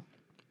pro.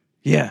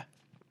 Yeah.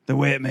 The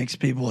way it makes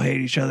people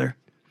hate each other.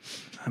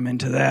 I'm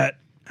into that.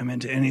 I'm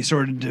into any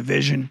sort of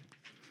division.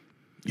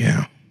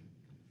 Yeah.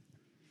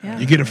 Yeah.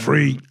 You get a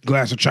free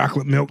glass of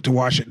chocolate milk to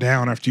wash it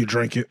down after you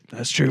drink it.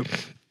 That's true.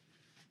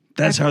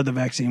 That's how the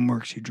vaccine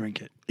works. You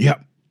drink it.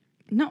 Yep.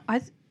 No,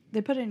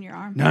 they put it in your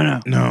arm. No.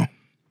 No.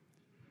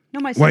 No,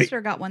 my Wait,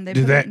 sister got one. They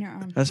did put that- it in your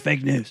arm. That's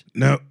fake news.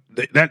 No.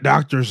 That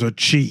doctor's a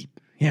cheat.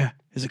 Yeah.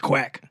 It's a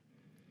quack.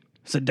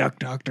 It's a duck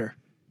doctor.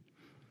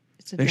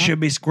 It's a They duck. should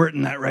be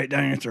squirting that right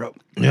down your throat.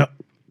 Yep.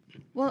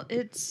 Well,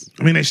 it's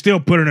I mean, they still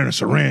put it in a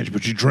syringe,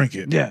 but you drink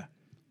it. Yeah.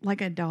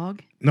 like a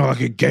dog. No, like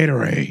a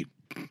Gatorade.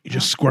 You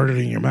just squirt it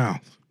in your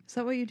mouth. Is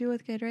that what you do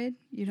with Gatorade?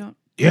 You don't.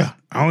 Yeah.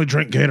 I only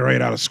drink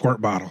Gatorade out of squirt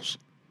bottles.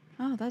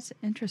 Oh, that's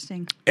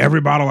interesting.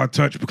 Every bottle I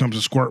touch becomes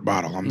a squirt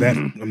bottle. I'm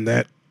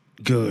that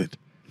good.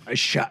 I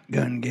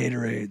shotgun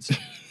Gatorades.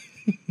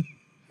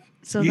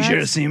 So You should have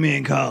that's seen me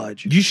in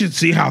college. You should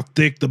see how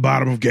thick the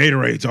bottom of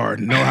Gatorades are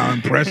and know how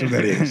impressive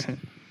that is.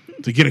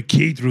 To get a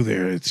key through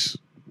there, it's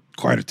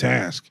quite a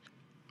task.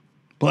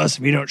 Plus,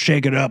 if you don't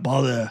shake it up,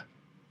 all the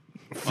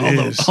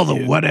Fizz,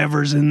 yeah.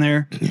 whatever's in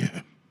there,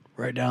 Yeah.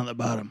 right down at the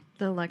bottom.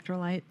 the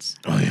electrolytes.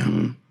 Oh,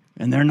 yeah.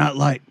 And they're not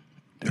light.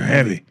 They're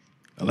heavy.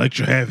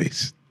 Electro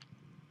heavies.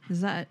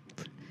 Is that?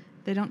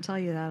 They don't tell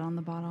you that on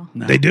the bottle.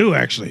 No. They do,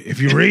 actually, if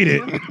you read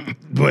it,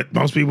 but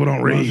most people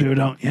don't Most read. people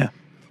don't. Yeah.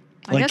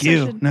 I Like guess I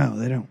you. should- No,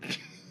 they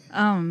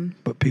don't.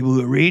 But people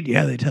who read,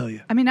 yeah, they tell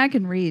you. I mean, I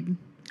can read.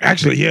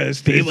 Actually, yeah,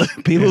 it's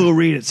People who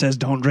read it says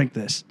don't drink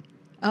this.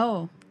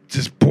 Oh,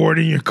 just pour it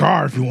in your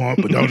car if you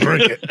want, but don't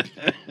drink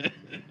it.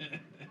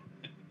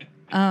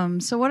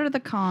 so what are the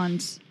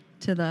cons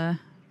to the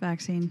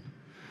vaccine?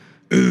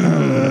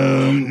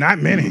 Not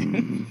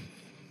many.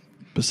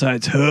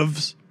 Besides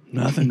hooves,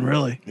 nothing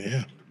really.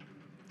 Yeah.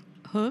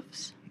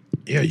 Hoofs?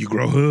 Yeah, you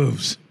grow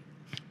hooves.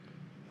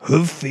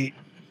 Hoof feet.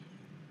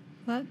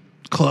 What?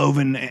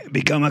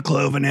 Become a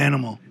cloven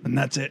animal, and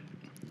that's it.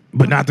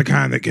 But not the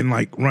kind that can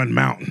like run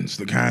mountains.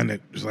 The kind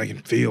that is like in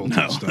fields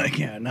No, and stuff. like,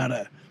 yeah, not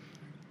a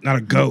Not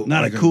a goat.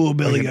 not like a cool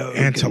billy like an goat.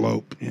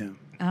 Antelope. Yeah,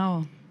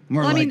 Oh.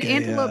 more Well, I like mean, a,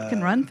 antelope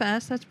can run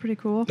fast. That's pretty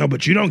cool. No,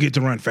 but you don't get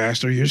to run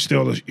faster. You're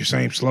still your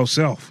same slow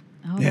self.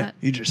 Oh, Yeah, that,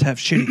 you just have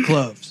shitty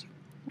cloves.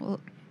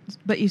 well,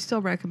 but you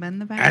still recommend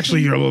the vaccine?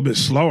 Actually, you're a little bit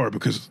slower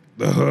because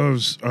the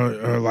hooves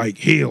are like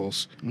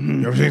heels.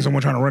 You ever seen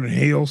someone trying to run in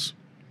heels?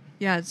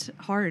 Yeah, it's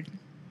hard.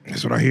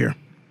 That's what I hear.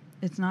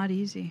 It's not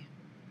easy.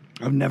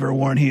 I've never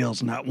worn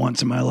heels, not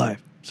once in my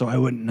life, so I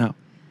wouldn't know.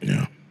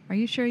 Yeah. Are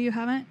you sure you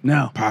haven't?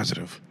 No,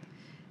 Positive.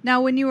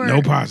 Now, when you were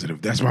No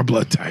positive. That's my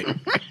blood type.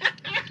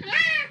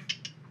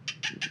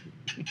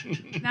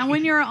 now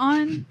when you were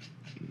on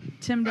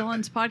Tim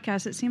Dillon's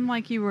podcast, it seemed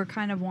like you were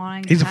kind of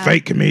wanting. He's to a have,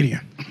 fake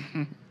comedian.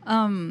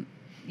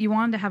 You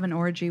wanted to have an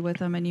orgy with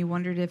him, and you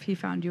wondered if he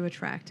found you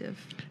attractive.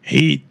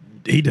 He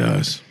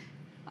does.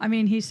 I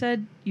mean, he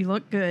said you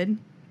look good,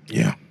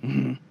 Yeah.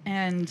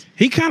 and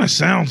He kind of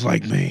sounds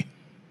like me.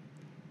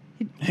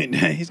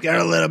 he's got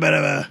a little bit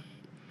of a.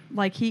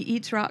 like he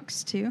eats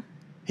rocks too.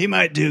 He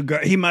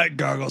might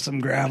gargle some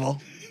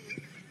gravel.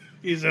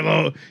 He's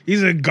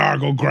a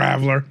gargle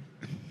graveler.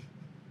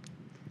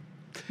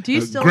 Do you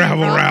A still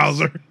gravel eat rocks?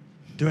 rouser.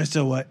 Do I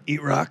still what?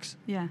 Eat rocks?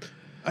 Yeah.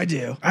 I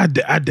do. I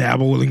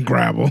dabble in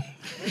gravel.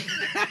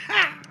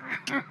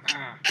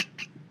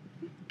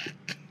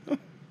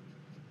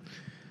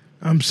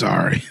 I'm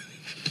sorry.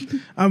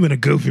 I'm in a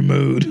goofy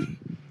mood.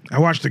 I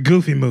watched a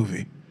Goofy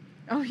movie.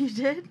 Oh, you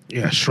did?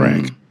 Yeah,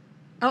 Shrek.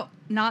 Oh,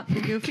 not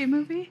the Goofy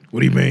movie? What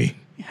do you mean?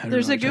 I don't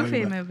There's know a what you're talking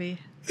Goofy about. movie.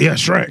 Yeah,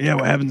 Shrek. Yeah,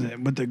 what happens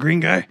with the green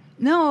guy?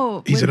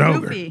 No, He's with an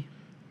ogre. Goofy.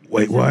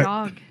 Wait, He's a what?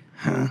 dog.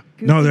 Goofy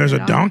No, there's the a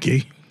dog.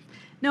 donkey.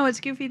 No, it's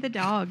Goofy the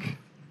dog.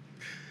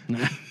 I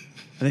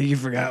think you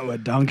forgot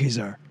what donkeys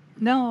are.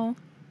 No,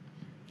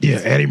 Yeah,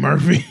 Eddie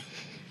Murphy.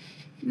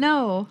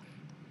 no,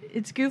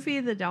 it's Goofy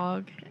the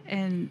dog,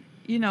 and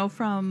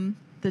from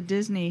the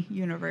Disney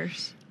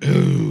universe.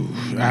 Ooh,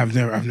 I've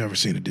never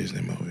seen a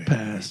Disney movie.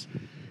 Pass.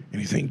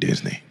 Anything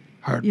Disney.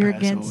 Hard You're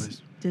pass against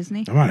always.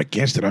 Disney? I'm not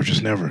against it. I've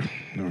just never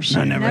seen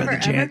I it. never had Never,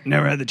 the chance. ever?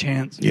 Never had the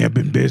chance. Yeah, I've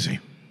been busy.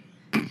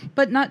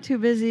 But not too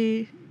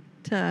busy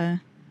to,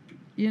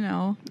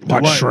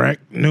 Watch What? Shrek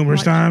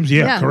numerous times.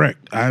 Yeah, Yeah.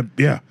 correct.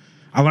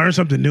 I learn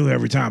something new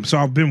every time. So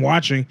I've been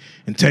watching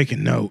and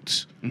taking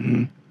notes,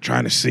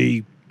 trying to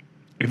see.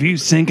 If you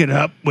sync it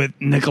up with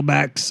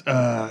Nickelback's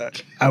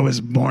 "I Was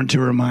Born to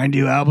Remind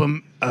You"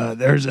 album,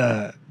 there's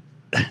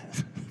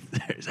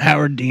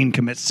Howard Dean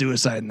commits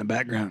suicide in the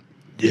background.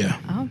 Yeah.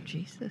 Oh,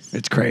 Jesus.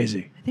 It's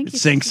crazy. I think it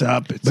he's- syncs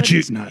up. It's, But you,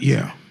 it's nuts.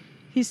 yeah.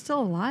 He's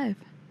still alive.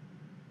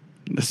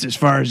 That's as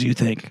far as you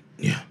think.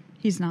 Yeah.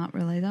 He's not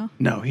really, though.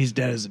 No, he's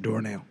dead as a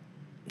doornail.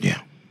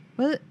 Yeah.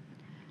 What?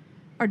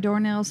 Are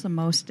doornails the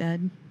most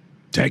dead?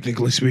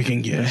 Technically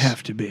speaking, They yes.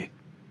 have to be.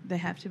 They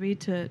have to be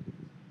to...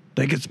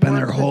 They could spend Work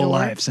their the whole door.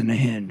 lives in a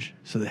hinge,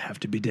 so they have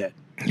to be dead.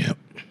 Yep.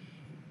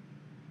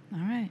 All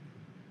right.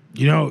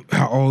 You know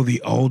how old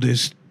the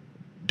oldest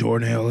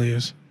doornail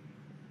is?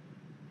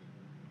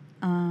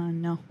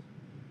 No.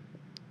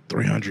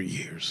 300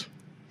 years.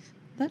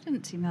 That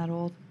didn't seem that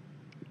old.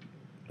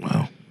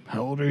 Wow.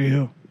 How old are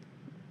you?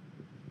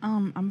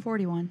 I'm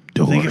 41.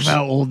 Doors. Think of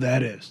how old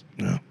that is.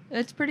 Yeah.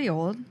 It's pretty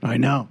old. I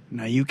know.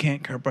 Now you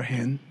can't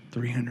comprehend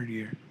 300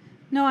 years.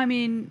 No, I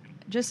mean,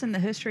 just in the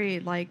history,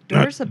 like,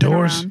 No, doors have been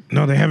around.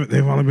 No, they haven't.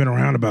 They've only been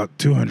around about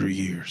 200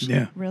 years.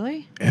 Yeah.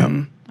 Really? Yep.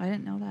 Mhm. I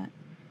didn't know that.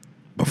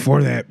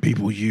 Before that,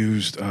 people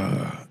used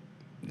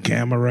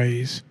gamma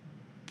rays.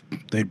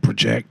 They'd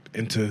project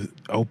into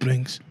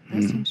openings.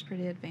 That seems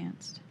pretty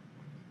advanced.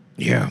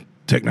 Yeah.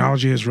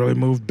 Technology has really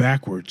moved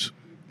backwards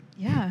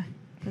Yeah,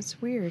 that's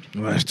weird.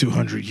 in the last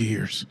 200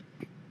 years.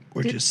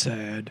 Which Did- is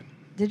sad.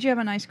 Did you have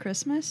a nice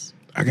Christmas?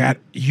 I got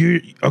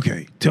you.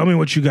 Okay. Tell me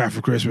what you got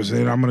for Christmas, and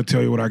then I'm going to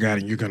tell you what I got,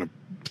 and you're going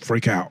to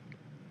freak out.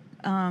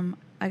 I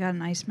got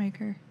an ice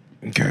maker.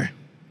 Okay.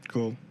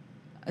 Cool.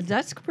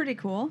 That's pretty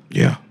cool.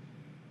 Yeah.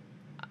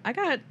 I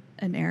got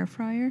an air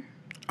fryer.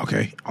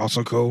 Okay.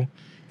 Also cool.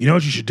 You know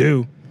what you should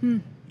do?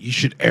 You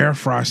should air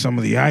fry some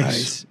of the ice.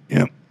 Nice.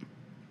 Yep.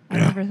 I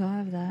Yeah. never thought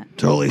of that.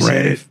 Totally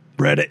Bread safe.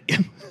 Bread it.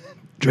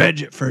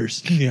 Dredge it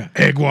first. Yeah.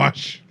 Egg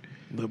wash.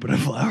 A little bit of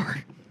flour.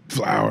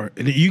 Flour.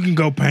 And you can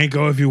go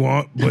panko if you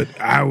want, but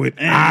I would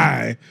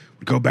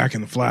go back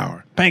in the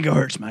flour. Panko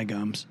hurts my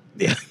gums.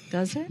 Yeah.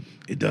 Does it?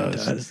 It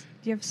does. Does.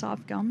 Do you have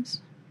soft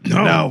gums?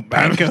 No,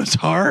 panko's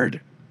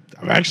hard.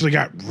 I've actually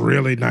got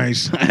really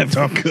nice I have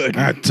tough good.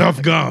 I have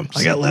tough gums.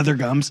 I got leather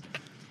gums.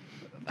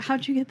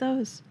 How'd you get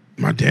those?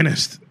 my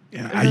dentist.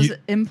 Yeah. Are those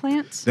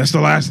implants? That's the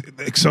last.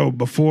 So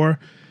before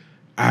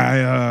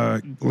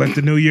I let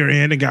the new year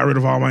in and got rid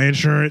of all my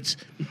insurance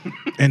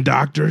and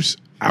doctors,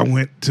 I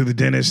went to the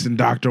dentist and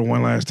doctor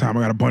one last time.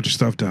 I got a bunch of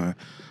stuff done.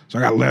 So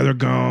I got leather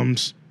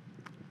gums.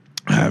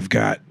 I've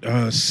got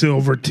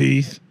silver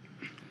teeth.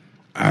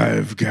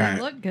 I've They got.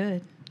 look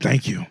good.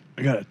 Thank you.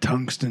 I got a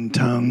tungsten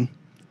tongue.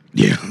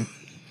 Yeah,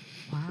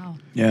 Wow.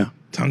 Yeah.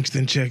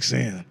 tungsten checks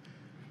in.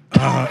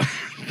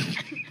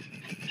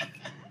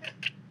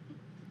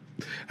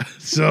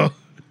 So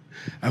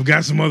I've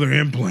got some other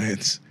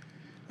implants.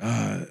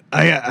 I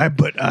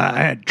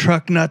had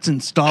truck nuts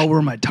installed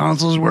where my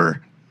tonsils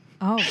were.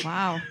 Oh,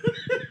 wow.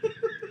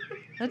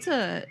 That's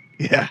a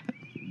Yeah.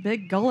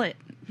 big gullet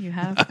you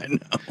have. I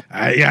know.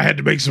 I had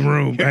to make some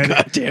room.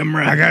 Goddamn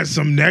right. I got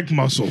some neck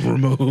muscle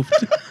removed.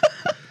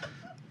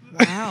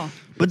 Wow.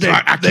 But So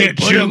I they can't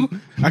put chew.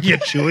 'em- I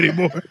can't chew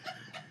anymore.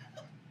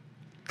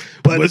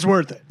 but it's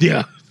worth it.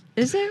 Yeah.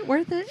 Is it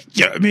worth it?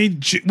 Yeah, I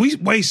mean, we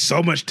waste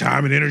so much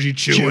time and energy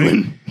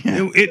chewing.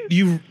 Yeah.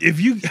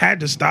 If you had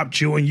to stop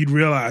chewing, you'd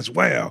realize,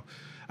 wow,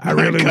 I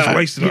really was God.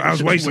 wasting. I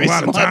was wasting a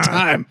lot of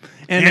time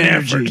and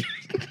energy.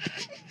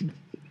 effort.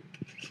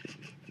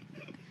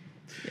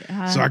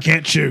 So I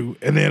can't chew.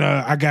 And then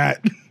I got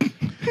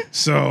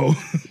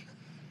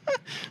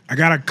I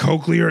got a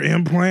cochlear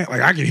implant.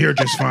 Like I can hear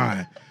just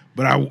fine,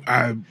 but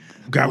I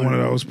got one of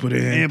those put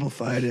in.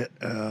 Amplified it.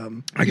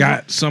 I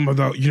got some of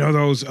those,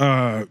 those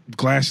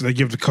glasses they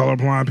give to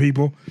colorblind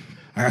people.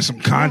 I got some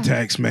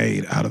contacts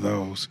made out of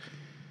those.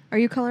 Are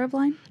you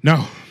colorblind?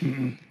 No,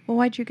 Well,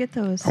 why'd you get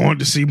those? I wanted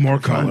to see more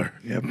color.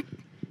 Yep.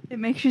 It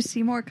makes you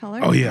see more color?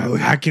 Oh yeah, Oh,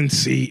 yeah. I can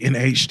see in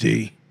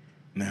HD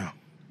now.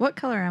 What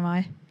color am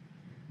I?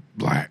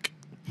 Black.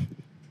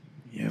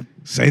 Yep.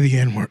 Say the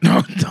N word.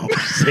 No, don't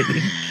say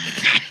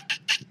it.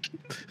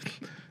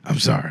 I'm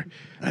sorry.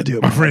 I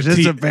do. My friend It's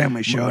T- a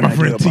family show. and My I do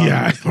friend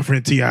apologize. Ti. My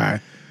friend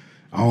Ti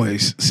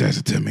always says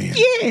it to me.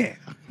 Yeah.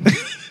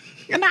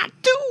 And I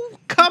do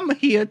come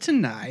here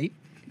tonight.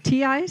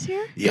 T.I. is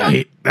here?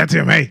 Yeah, that's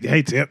him.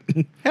 Hey, Tip.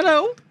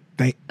 Hello.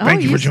 Thank Oh,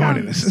 you for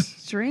joining sound us.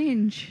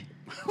 Strange.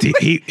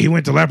 He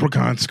went to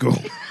Leprechaun school.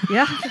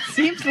 Yeah, it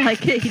seems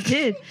like it. He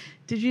did.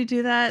 Did you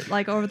do that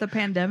like over the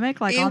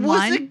pandemic, like It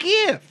online? was a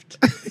gift.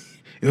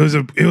 It was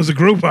a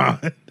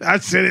Groupon. I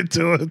sent it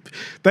to him.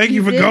 Thank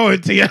you for did?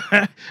 going, Ti.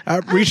 I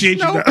appreciate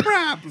you. No though.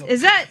 problem.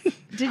 Is that?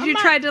 Did you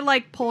try to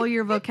like pull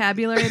your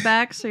vocabulary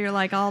back so you're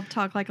like, I'll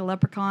talk like a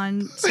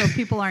leprechaun, so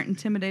people aren't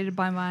intimidated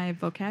by my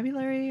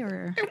vocabulary,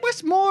 or? It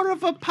was more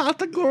of a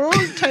pot of gold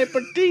type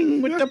of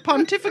thing with the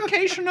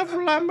pontification of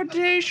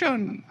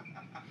lamentation.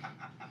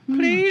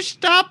 Please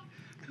stop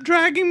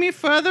dragging me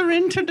further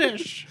into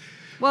this.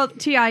 Well,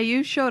 Ti,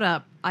 you showed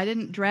up. I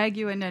didn't drag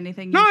you into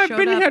anything. You No, I've showed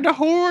been up. here the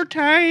whole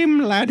time,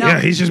 laddie. Yeah,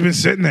 he's just been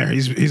sitting there.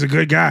 He's a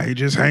good guy. He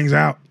just hangs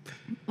out.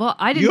 Well,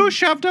 I didn't. You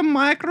shoved a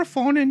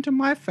microphone into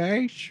my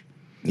face.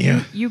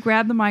 Yeah. You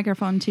grabbed the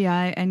microphone, Ti,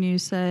 and you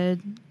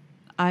said,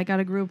 "I got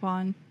a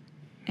Groupon,"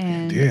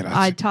 and did.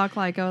 I talk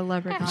like a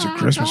leprechaun. It's a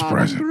Christmas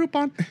present.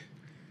 Groupon.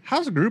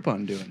 How's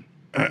Groupon doing?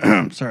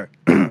 Sorry.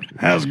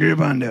 How's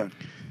Groupon doing?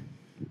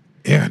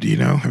 Yeah, do you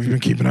know? Have you been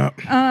keeping up?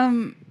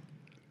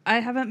 I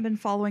haven't been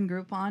following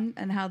Groupon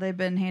and how they've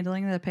been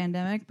handling the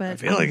pandemic, but I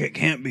feel like it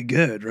can't be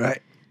good,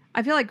 right?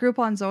 I feel like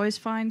Groupon's always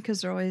fine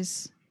because they're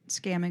always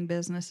scamming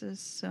businesses.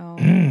 So, What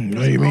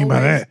do you mean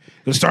by that?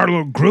 Let's start a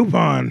little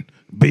Groupon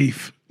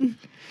beef.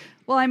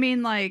 Well, I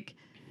mean, like,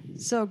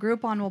 so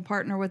Groupon will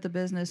partner with the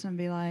business and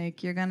be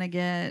like, you're going to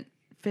get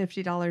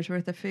 $50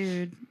 worth of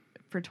food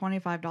for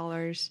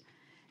 $25.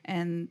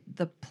 And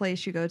the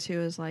place you go to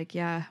is like,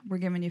 yeah, we're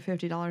giving you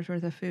 $50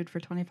 worth of food for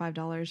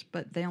 $25,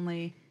 but they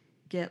only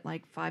get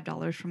like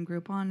 $5 from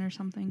Groupon or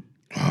something.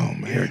 Oh,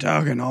 man. You're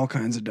talking all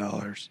kinds of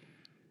dollars.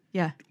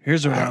 Yeah.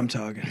 Here's what I'm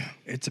talking.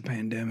 It's a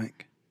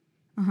pandemic.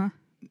 Uh-huh.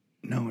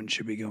 No one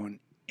should be going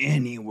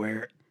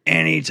anywhere,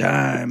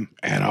 anytime.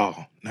 At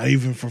all. Not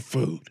even for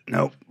food.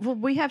 Nope. Well,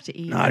 we have to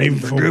eat. Not even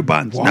for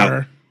Groupons. Water.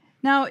 Nope.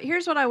 Now,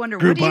 here's what I wonder.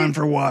 Groupon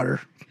for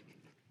water.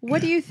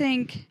 What do you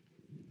think?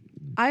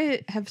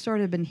 I have sort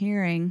of been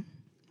hearing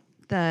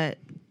that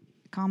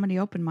comedy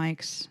open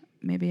mics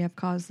maybe have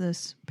caused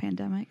this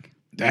pandemic.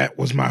 That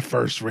was my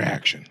first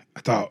reaction. I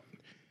thought,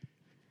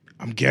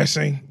 I'm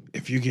guessing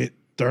if you get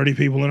 30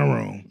 people in a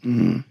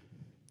room,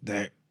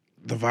 that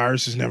the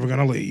virus is never going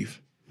to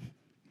leave.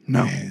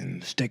 No.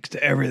 And Sticks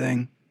to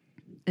everything.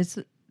 It's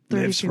 30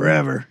 Lives people.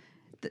 forever.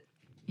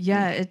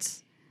 Yeah,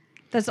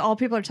 that's all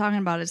people are talking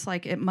about. It's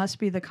like it must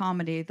be the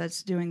comedy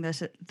that's doing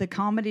this. The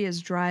comedy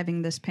is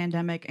driving this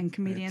pandemic, and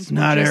comedians It's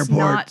not will just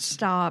not airports.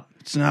 stop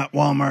It's not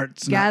Walmart.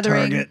 It's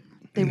gathering. not Target.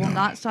 They will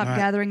not stop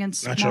gathering in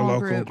small not your local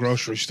groups.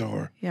 grocery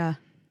store. Yeah,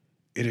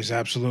 It is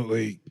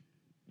absolutely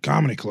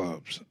comedy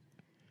clubs.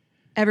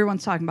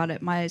 everyone's talking about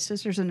it. My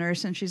sister's a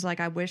nurse, and she's like,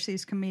 "I wish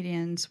these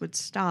comedians would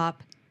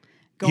stop."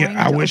 Going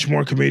Yeah, I to- wish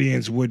more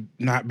comedians would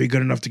not be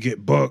good enough to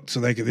get booked so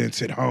they could then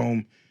sit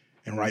home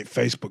and write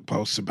Facebook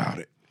posts about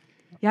it.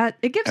 Yeah,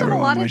 it gives them a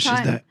Everyone lot of wishes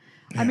time. that.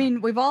 I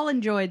mean, we've all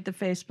enjoyed the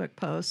Facebook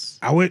posts.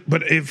 I would,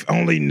 but if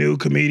only new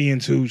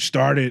comedians who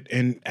started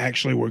and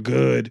actually were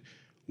good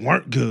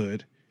weren't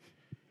good,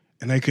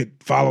 and they could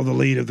follow the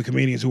lead of the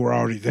comedians who were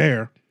already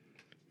there,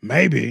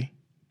 maybe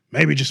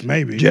just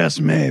maybe, Just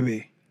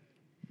maybe.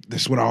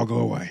 this would all go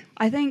away.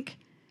 I think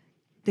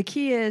the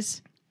key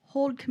is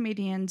hold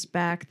comedians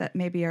back that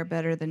maybe are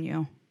better than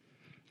you.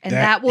 And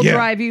that will yeah.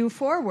 drive you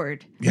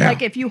forward. Yeah.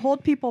 Like if you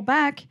hold people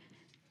back,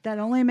 that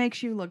only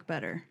makes you look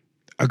better.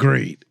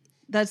 Agreed.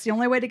 That's the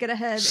only way to get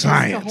ahead is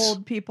Science. to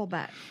hold people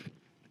back.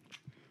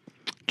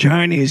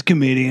 Chinese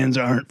comedians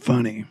aren't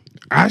funny.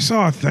 I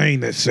saw a thing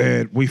that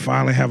said we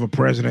finally have a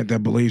president that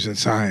believes in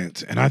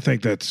science, and I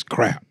think that's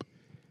crap.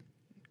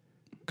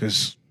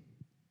 Because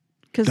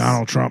Because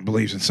Donald Trump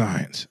believes in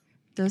science.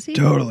 does he?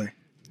 Totally.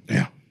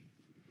 Yeah,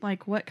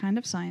 Like what kind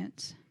of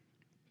science?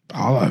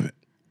 all of it.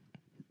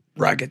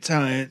 Rocket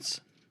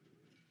science.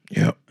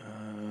 Yep.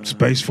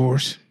 Space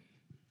Force,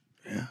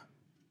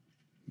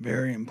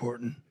 Very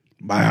important.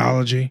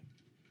 biology,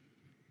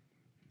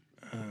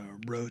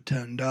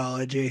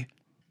 Rotundology.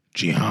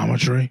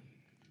 geometry,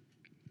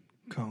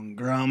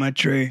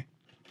 Congrammetry.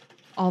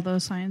 All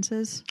those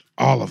sciences?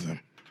 all of them.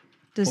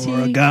 Does he?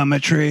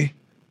 Origometry.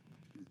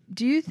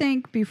 Do you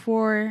think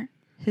before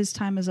his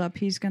time is up,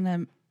 he's going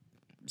to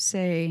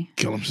say,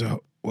 Kill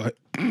himself. What?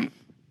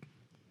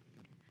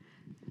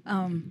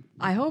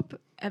 I hope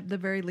at the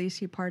very least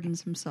he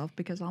pardons himself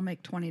because I'll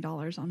make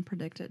 $20 on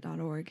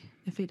predictit.org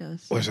if he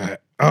does. What's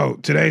that? Oh,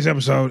 today's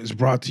episode is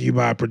brought to you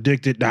by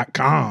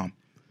Predictit.com,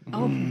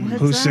 Oh, what's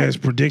who that? says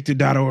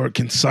Predictit.org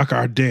can suck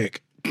our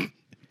dick.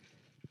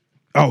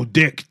 Oh,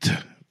 dicked.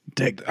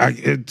 Dick.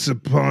 It's a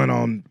pun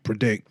on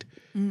predict.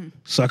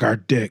 Suck our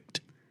dick.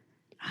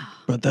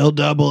 But they'll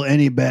double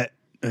any bet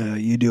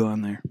you do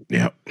on there.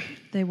 Yep.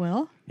 They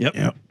will? Yep.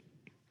 Yep.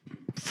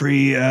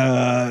 Free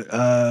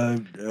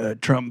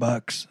Trump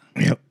bucks.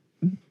 Yep.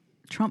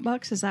 Trump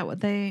bucks? Is that what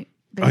they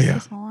base Oh, yeah.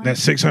 this all on? That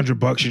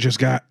 $600 you just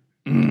got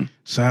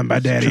signed by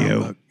Daddy Trump O.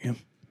 buck. Yep.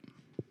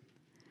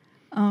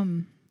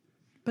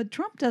 But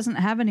Trump doesn't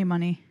have any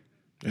money.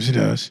 Yes, he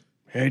does.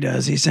 He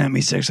does. He sent me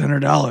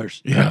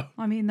 $600. Yeah.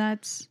 I mean,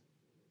 that's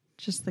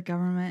just the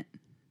government.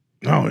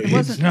 No,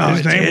 wasn't- No,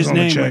 his name was on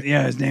the check.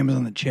 Yeah, his name was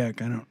on the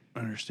check. I don't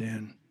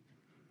understand.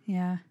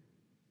 Yeah.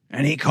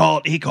 And he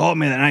called me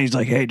that night. He's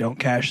like, "Hey, don't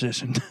cash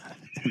this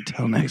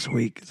until next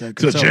week." It's like,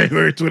 So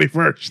January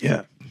 21st.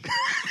 Yeah.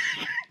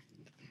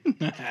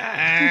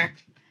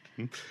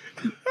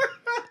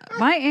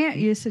 My aunt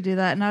used to do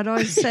that, and I'd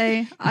always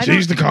say, You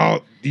used to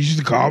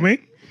call me?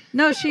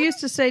 No, she used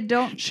to say,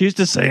 don't. She used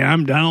to say,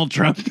 "I'm Donald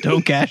Trump.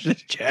 Don't cash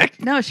this check."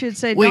 No, she would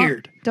say,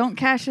 Weird. Don't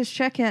cash this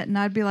check yet. And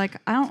I'd be like,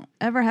 I don't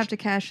ever have to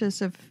cash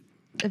this if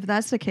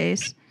that's the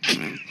case.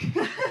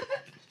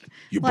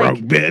 You Like- broke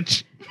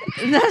bitch.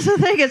 That's the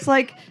thing. It's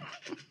like,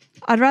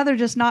 I'd rather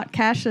just not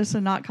cash this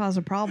and not cause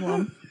a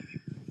problem.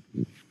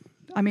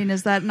 I mean,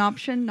 is that an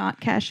option, not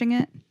cashing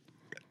it?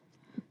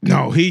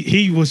 No,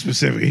 he was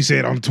specific. He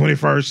said on the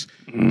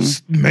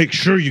 21st, make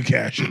sure you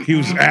cash it. He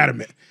was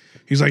adamant.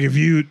 He's like, if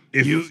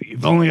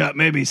You've only got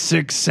maybe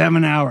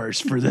 6-7 hours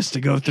for this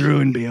to go through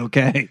and be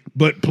okay.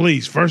 but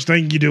please, first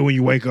thing you do when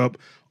you wake up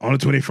on the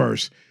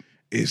 21st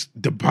is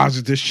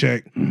deposit this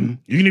check. You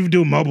can even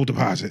do a mobile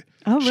deposit.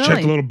 Oh, Just check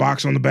really? the little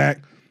box on the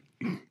back.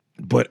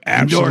 But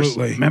Endorse.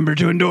 absolutely, Remember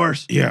to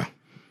endorse. yeah.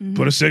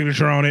 Put a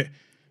signature on it.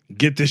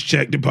 Get this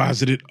check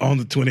deposited on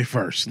the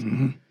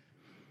 21st.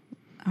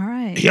 All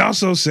right. He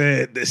also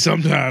said that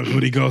sometimes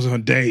when he goes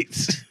on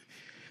dates,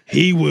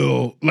 he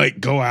will like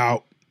go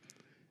out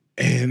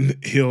and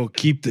he'll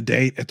keep the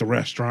date at the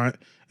restaurant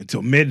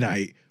until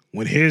midnight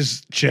when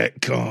his check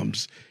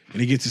comes and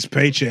he gets his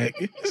paycheck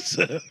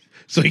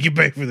so he can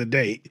pay for the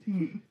date.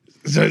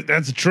 So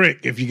that's a trick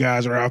if you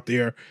guys are out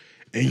there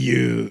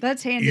and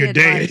That's handy you're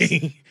advice.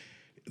 dating.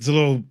 It's a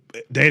little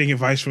dating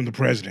advice from the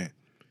president.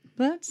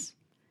 That's,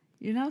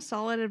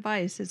 solid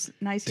advice. It's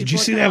nice. Did you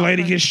see that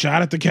lady get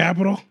shot at the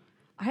Capitol?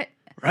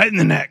 Right in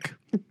the neck.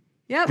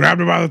 Yep.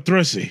 Grabbed her by the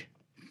thrussie.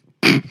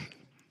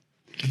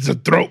 It's a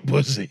throat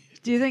pussy.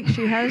 Do you think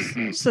she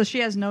has? So she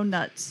has no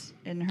nuts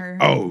in her.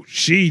 Oh,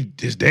 she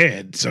is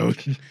dead. So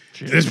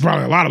there's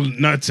probably a lot of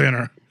nuts in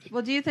her.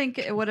 Well, do you think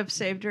it would have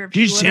saved her? If Did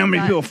you she see how would've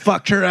many got- people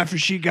fucked her after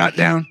she got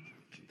down?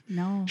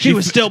 No. She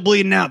was still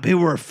bleeding out.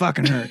 People were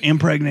fucking her,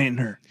 impregnating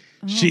her.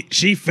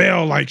 She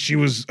fell like she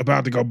was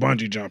about to go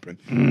bungee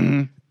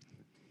jumping.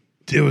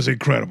 It was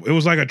incredible. It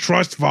was like a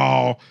trust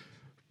fall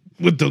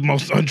with the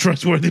most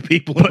untrustworthy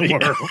people in the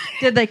world.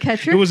 Did they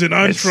catch her? It was an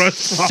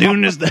untrust fall.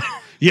 Soon as the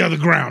Yeah, the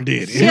ground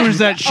did. soon as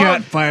that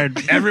shot fired,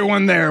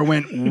 everyone there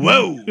went,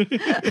 "Whoa!"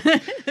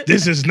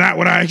 This is not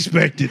what I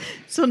expected.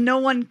 So no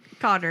one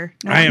caught her.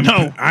 No I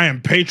one-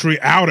 am Patriot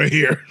out of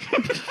here.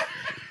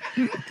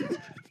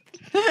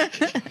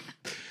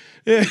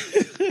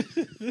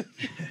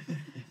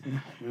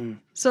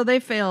 So they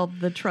failed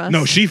the trust.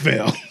 No, she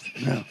fell.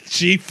 No.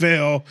 She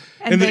fell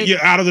And and they- then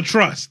out of the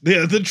trust.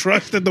 The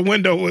trust that the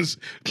window was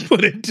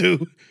put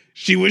into,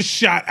 she was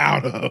shot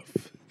out of.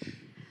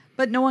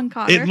 But no one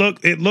caught her.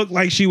 It looked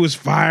like she was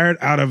fired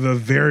out of a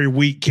very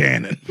weak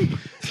cannon.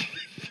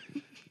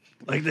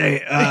 Like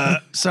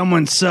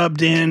someone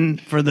subbed in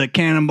for the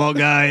cannonball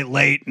guy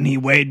late, and he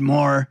weighed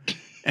more,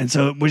 and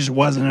so it just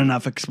wasn't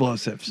enough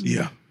explosives.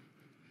 Yeah.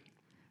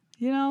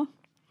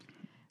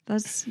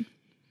 That's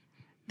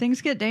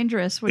things get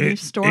dangerous when you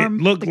storm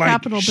it looked the like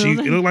Capitol it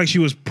building. looked like she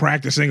was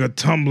practicing a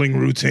tumbling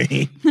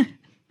routine.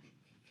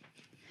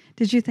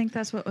 Did you think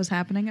that's what was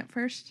happening at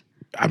first?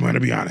 I'm going to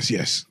be honest.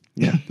 Yes.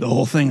 Yeah, the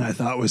whole thing I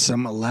thought was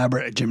some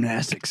elaborate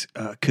gymnastics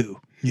coup,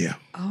 Yeah.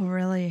 Oh,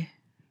 really?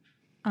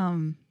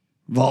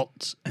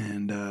 vaults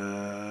and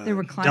They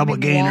were climbing double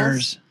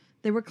gainers. walls.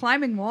 They were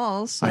climbing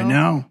walls. So I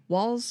know.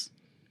 walls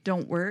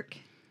don't work.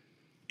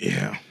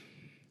 Yeah.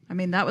 I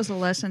mean, that was a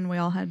lesson we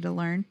all had to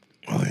learn.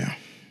 Oh yeah.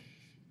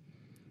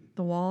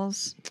 The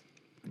walls.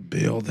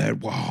 Build that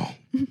wall.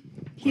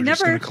 He We're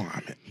just never. going to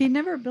climb it. He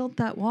never built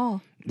that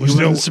wall. We're He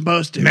still wasn't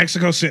supposed to.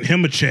 Mexico sent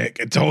him a check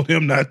and told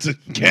him not to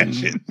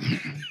catch it.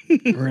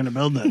 We're gonna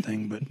build that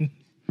thing, but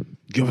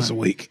Give us a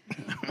week.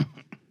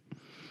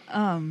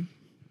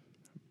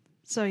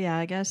 So yeah,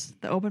 I guess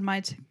the open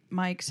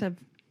mics of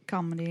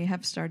comedy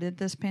have started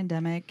this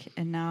pandemic,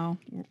 and now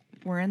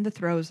we're in the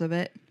throes of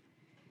it.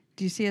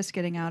 Do you see us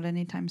getting out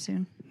anytime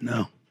soon?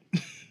 no.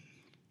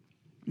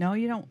 No,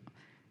 you don't.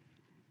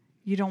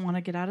 You don't want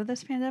to get out of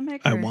this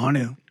pandemic? I or- want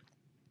to,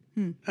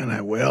 and I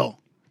will,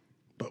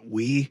 but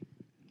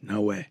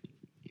no way.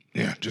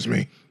 Yeah, just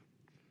me.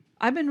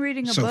 I've been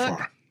reading a So book.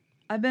 far.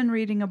 I've been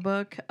reading a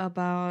book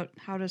about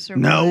how to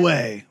survive. No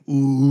way.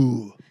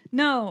 Ooh.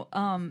 No,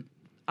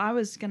 I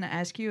was going to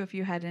ask you if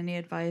you had any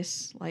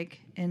advice,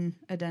 like in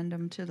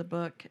addendum to the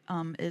book.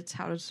 It's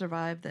How to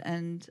Survive the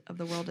End of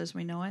the World as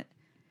We Know It.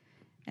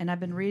 And I've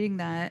been reading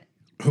that.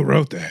 Who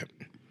wrote that?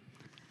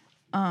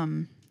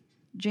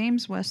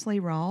 James Wesley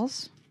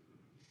Rawls.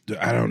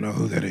 I don't know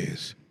who that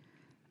is.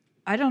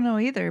 I don't know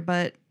either,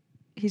 but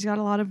he's got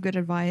a lot of good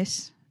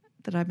advice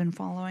that I've been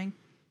following.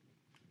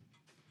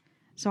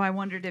 So I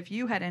wondered if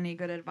you had any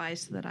good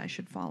advice that I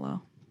should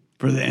follow.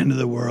 For the end of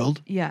the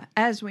world, Yeah,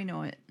 as we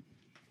know it.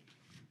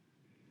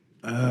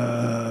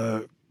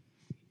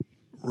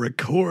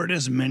 record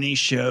as many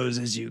shows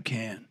as you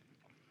can.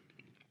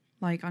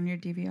 Like on your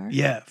DVR.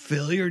 Yeah,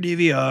 fill your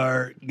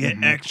DVR,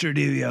 get extra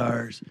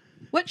DVRs.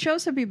 What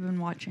shows have you been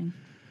watching?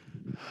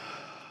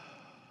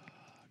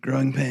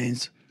 Growing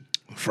Pains,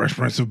 Fresh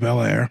Prince of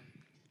Bel-Air,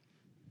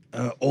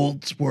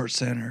 old sports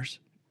centers,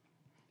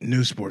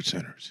 New Sports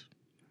Centers,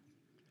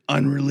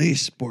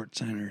 unreleased sports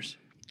centers.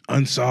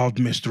 Unsolved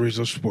Mysteries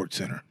of Sports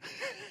Center.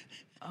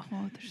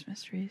 Oh, there's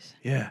mysteries.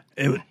 Yeah,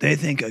 they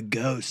think a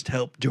ghost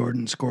helped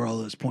Jordan score all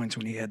those points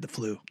when he had the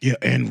flu. Yeah,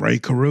 and Ray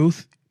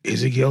Caruth.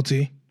 Is he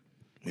guilty?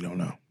 We don't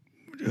know.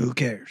 Who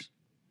cares?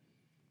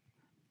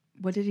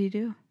 What did he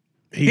do?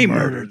 He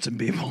murdered some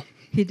people.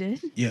 He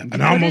did? Yeah,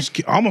 and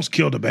almost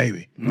killed a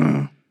baby.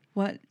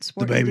 What The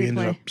sport baby did he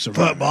ended play? up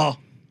surviving. Football.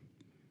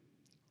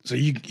 So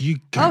you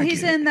Oh,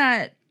 he's in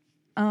that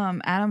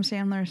Adam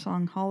Sandler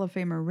song Hall of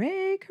Famer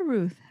Ray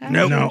Caruth.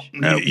 Nope. No,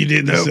 Nope. you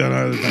did this Nope.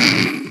 another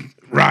time.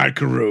 Rod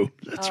Carew.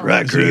 That's Oh.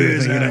 right. That's what you're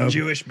Cruz, thinking a of.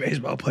 Jewish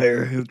baseball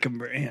player who can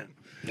bring.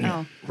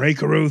 Oh. Ray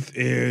Caruth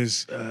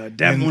is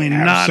Definitely an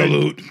not a-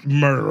 absolute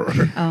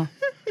murderer Oh.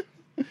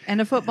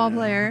 And a football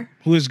player.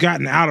 who has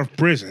gotten out of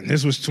prison.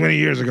 This was 20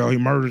 years ago. He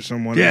murdered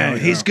someone. Yeah,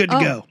 he's good to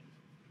Oh. go.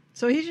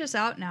 So he's just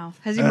out now.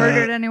 Has he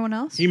murdered anyone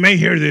else? He may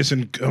hear this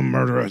and come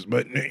murder us,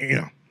 but you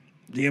know,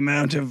 The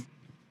amount of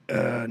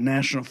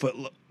National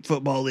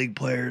Football League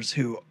players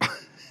who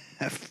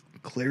have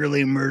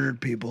clearly murdered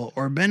people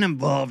or been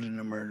involved in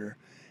a murder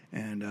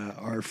and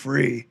are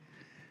free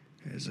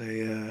is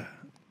a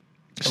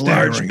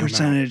large staggering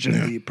percentage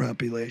amount. of Yeah. the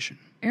population.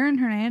 Aaron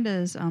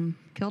Hernandez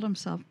killed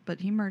himself, but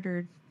he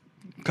murdered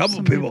Couple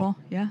some people.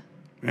 Yeah.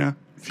 Yeah.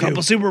 Few.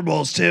 Couple Super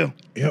Bowls, too.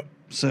 Yep.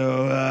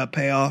 So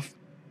payoff.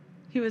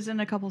 He was in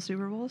a couple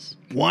Super Bowls.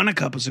 Won a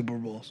couple Super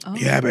Bowls. Oh.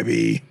 Yeah,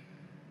 baby.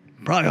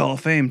 Probably Hall of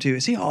Fame, too.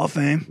 Is he Hall of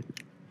Fame?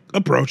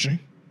 Approaching.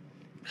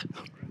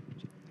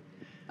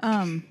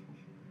 Um,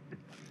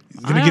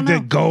 Gonna I get don't know.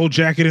 that gold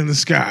jacket in the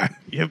sky.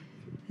 Yep.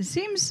 It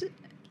seems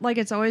like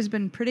it's always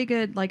been pretty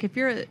good. Like if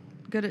you're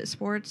good at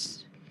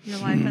sports, your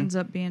life ends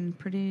up being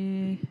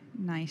pretty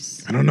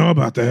nice. I don't know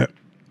about that.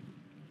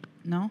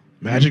 No,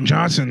 Magic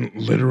Johnson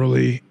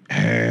literally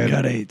had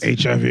Got AIDS.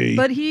 HIV.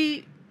 but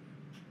he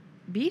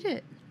beat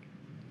it,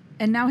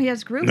 and now he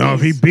has groupies. no,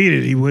 if he beat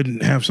it, he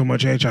wouldn't have so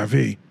much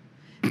HIV.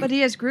 But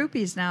he has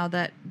groupies now.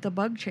 That the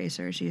bug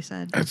chasers. You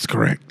said That's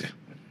correct.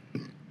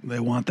 They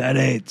want that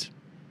AIDS.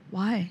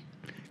 why?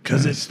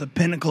 Because it's the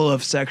pinnacle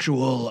of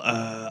sexual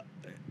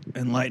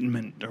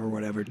enlightenment or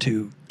whatever,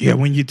 too. Yeah,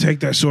 when you take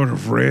that sort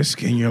of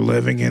risk and you're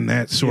living in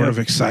that sort Yep. of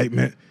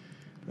excitement,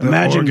 the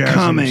Imagine orgasms,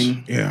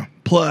 coming. Yeah,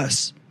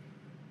 Plus,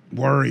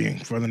 worrying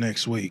for the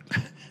next week,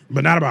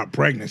 but not about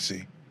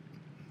pregnancy.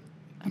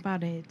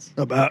 About AIDS.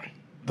 about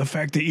the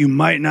fact that you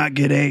might not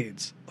get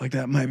AIDS. Like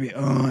that might be,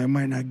 I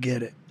might not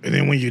get it. And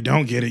then when you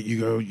don't get it,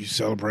 you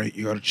celebrate,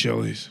 you go to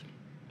Chili's.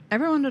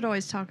 Everyone would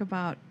always talk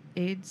about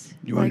AIDS.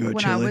 You wanna like go to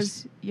when I Chili's?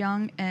 was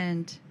young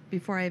and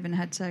before I even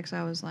had sex,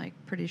 I was like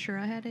pretty sure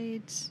I had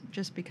AIDS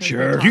just because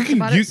Sure. they You talked can,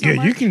 about you, it so yeah,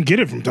 much. you can get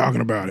it from talking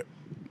about it.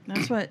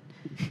 That's what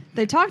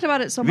they talked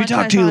about it so If you much.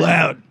 talk I too thought,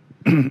 loud,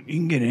 you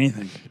can get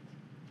anything.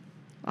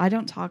 I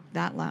don't talk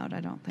that loud. I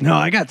don't think. No,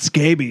 I got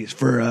scabies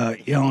for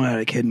yelling at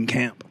a kid in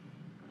camp.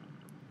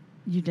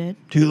 You did.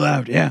 Too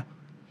loud, yeah.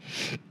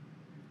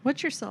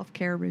 What's your self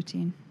care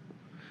routine?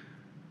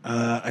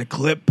 I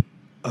clip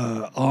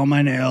all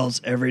my nails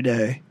every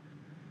day.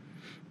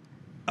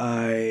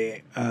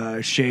 I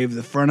shave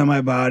the front of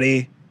my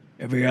body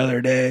every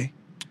other day.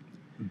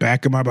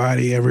 Back of my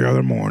body every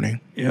other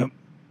morning. Yep.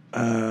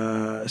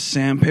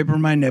 Sandpaper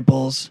my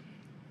nipples.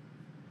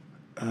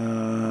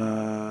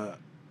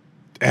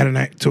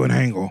 To an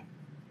angle.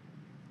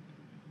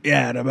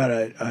 Yeah, at about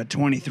a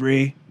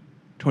 23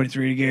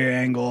 degree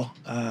angle.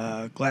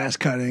 Glass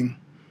cutting.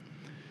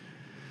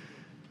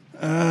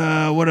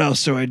 What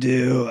else do I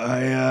do?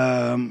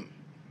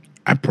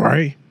 I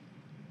pray.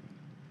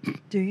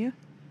 Do you?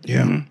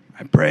 Yeah.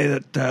 I pray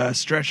that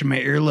stretching my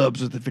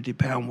earlobes with a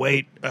 50-pound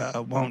weight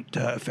won't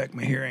affect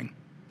my hearing.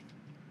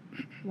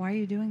 Why are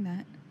you doing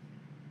that?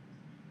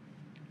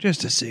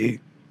 Just to see.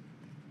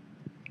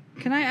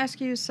 Can I ask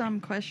you some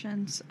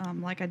questions,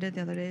 like I did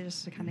the other day,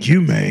 just to kind of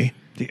You may.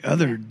 The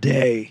other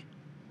day,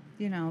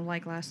 you know,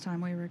 like last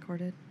time we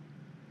recorded.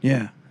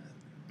 yeah,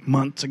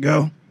 months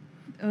ago.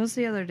 It was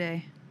the other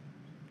day.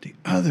 The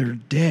other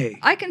day.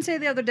 I can say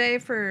the other day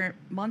for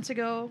months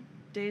ago,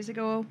 days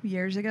ago,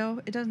 years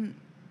ago. It doesn't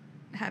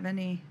have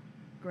any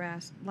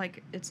grasp.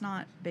 Like, it's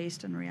not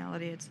based in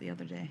reality. It's the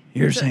other day.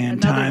 You're It's saying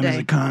another time is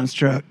day. a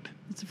construct.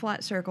 It's a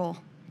flat circle.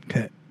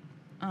 Okay.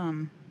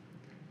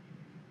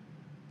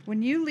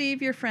 When you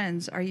leave your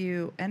friends, are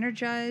you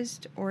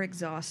energized or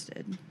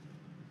exhausted?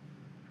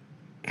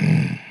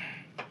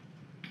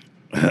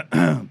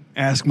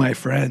 Ask my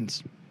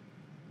friends.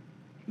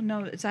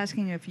 No, it's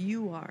asking if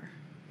you are.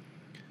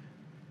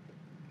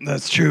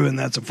 That's true, and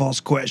that's a false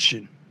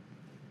question.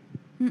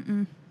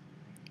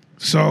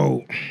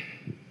 So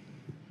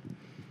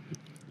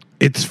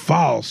it's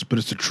false, but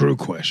it's a true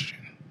question.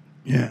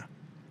 Yeah.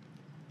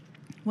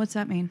 What's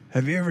that mean?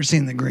 Have you ever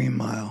seen The Green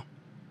Mile?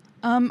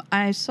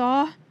 I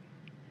saw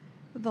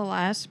the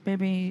last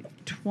maybe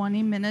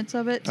 20 minutes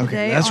of it today.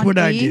 Okay, that's on what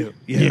I E! do.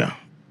 Yeah.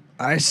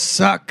 I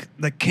suck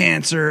the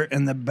cancer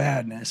and the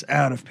badness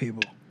out of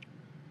people.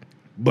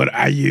 But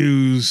I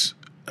use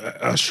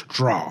a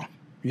straw.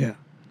 Yeah.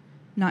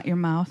 Not your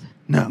mouth.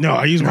 No. No,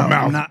 I use my No,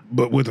 mouth, not-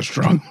 but with a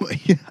straw.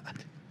 Yeah.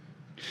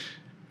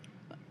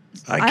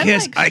 I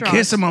kiss like I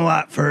kiss straws. them a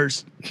lot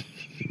first.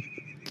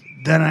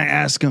 Then I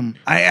ask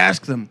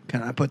them,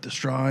 can I put the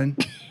straw in?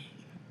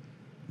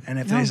 And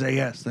if No. they say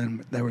yes,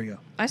 then there we go.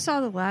 I saw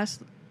the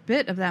last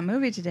bit of that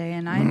movie today,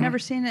 and I had never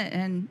seen it,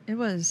 and it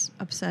was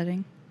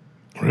upsetting.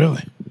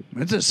 Really?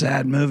 It's a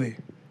sad movie.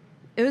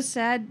 It was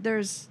sad.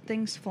 There's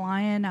things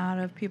flying out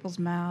of people's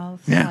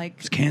mouths. Yeah. Like,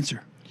 It's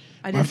cancer.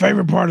 I My didn't.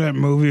 favorite part of that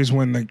movie is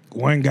when the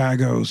one guy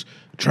goes,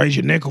 trade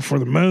your nickel for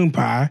the moon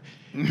pie,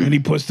 and he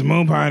puts the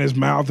moon pie in his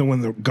mouth, and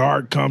when the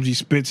guard comes, he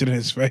spits it in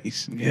his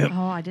face. Yep.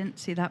 Oh, I didn't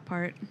see that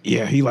part.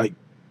 Yeah, he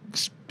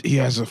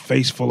has a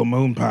face full of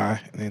moon pie,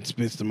 and then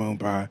spits the moon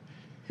pie.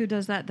 Who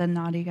does that? The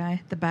naughty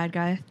guy, the bad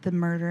guy, the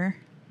murderer.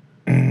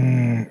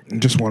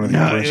 Just one of the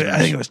No, originals. I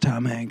think it was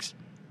Tom Hanks.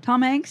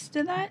 Tom Hanks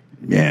did that.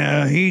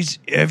 Yeah,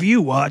 if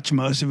you watch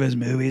most of his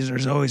movies,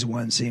 there's always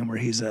one scene where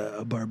he's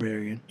a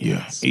barbarian.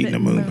 Yeah, Spitting eating a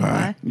moon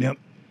pie. Yep.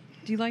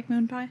 Do you like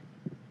moon pie?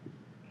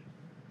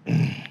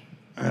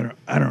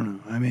 I don't know.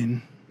 I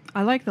mean,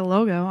 I like the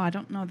logo. I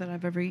don't know that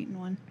I've ever eaten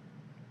one.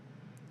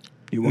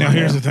 you Now want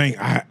here's to- the thing: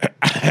 I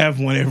have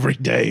one every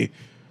day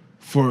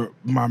for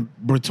my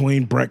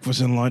between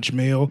breakfast and lunch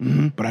meal,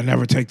 but I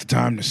never take the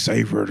time to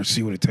savor it or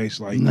see what it tastes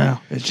like. No,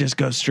 it just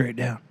goes straight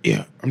down.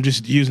 Yeah, I'm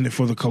just using it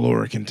for the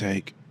caloric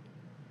intake.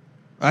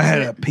 I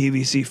had a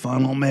PVC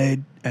funnel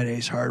made at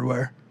Ace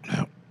Hardware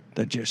No,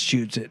 that just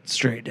shoots it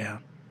straight down.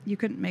 You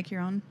couldn't make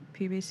your own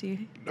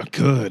PVC. I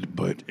could,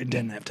 but It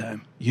didn't have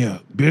time. yeah,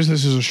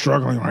 businesses are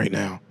struggling right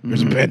now.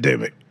 There's a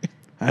pandemic.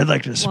 I'd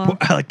like to support.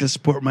 Well- I like to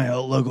support my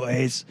local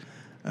Ace.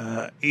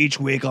 Each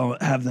week, I'll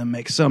have them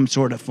make some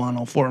sort of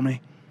funnel for me.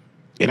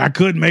 And I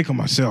could make them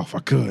myself. I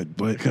could,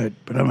 but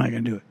But I'm not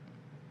going to do it.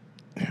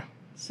 yeah,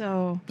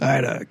 So, I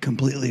had a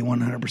completely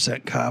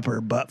 100% copper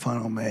butt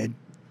funnel made.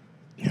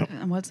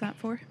 and what's that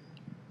for?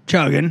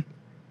 Chugging,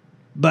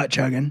 butt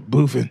chugging.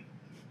 boofing.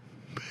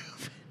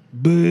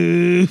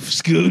 Boof,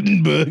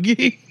 scooting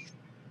boogie.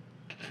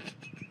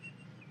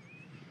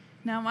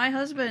 Now, my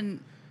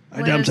husband. I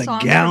played dumped a song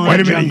gallon. for Wait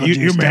a of minute, jungle you're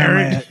juice down my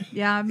married? head.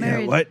 Yeah, I'm Yeah,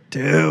 married. what?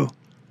 Two.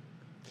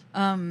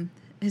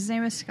 His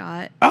name is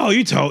Scott. Oh,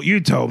 you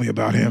told me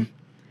about him.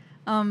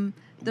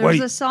 There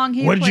was a song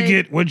he What'd played.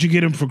 you get? What'd you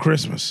get him for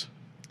Christmas?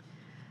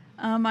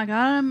 I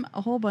got him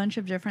a whole bunch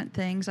of different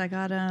things. I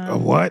got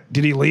him. What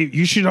did he leave?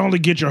 You should only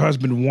get your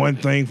husband one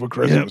thing for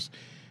Christmas.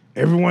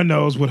 Everyone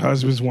knows what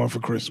husbands want for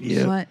Christmas.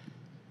 Yeah. What?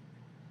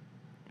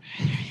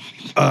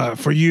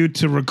 For you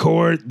to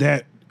record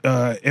that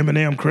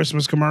Eminem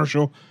Christmas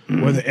commercial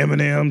where the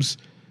M&Ms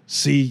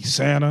see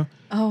Santa,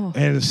 Oh,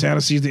 and Santa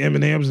sees the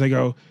M&Ms, and they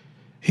go,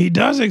 "He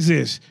does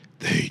exist.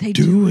 They They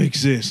do do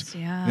exist."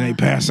 yeah. And they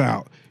pass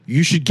out.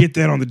 You should get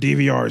that on the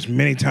DVR as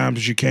many times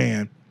as you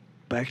can.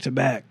 Back to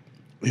back.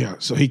 Yeah,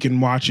 so he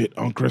can watch it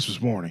on Christmas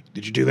morning.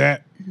 Did you do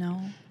that?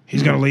 no.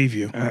 He's gonna leave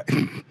you. All right.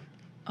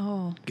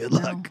 Oh, Good no.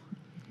 luck.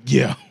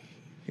 Yeah,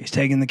 He's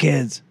taking the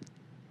kids.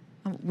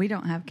 Oh, we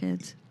don't have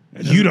kids. It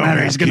doesn't You don't matter.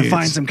 have He's going to kids.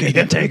 find some kid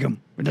Yeah. to take them.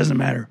 It doesn't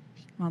matter.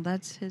 Well,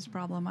 that's his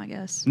problem, I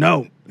guess.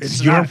 No,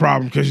 it's your not.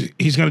 problem because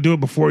he's gonna do it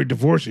before he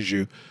divorces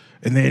you,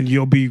 and then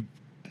you'll be.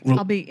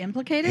 I'll be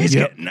implicated. He's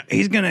Yep.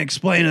 he's going to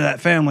explain to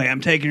that family,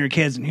 I'm taking your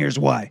kids, and here's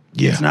why.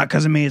 Yeah. It's not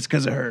because of me. It's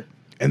because of her.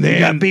 And You then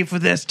got beef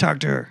with this? Talk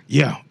to her.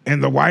 Yeah,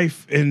 and the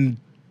wife and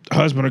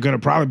husband are going to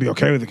probably be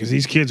okay with it because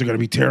these kids are going to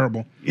be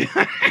terrible.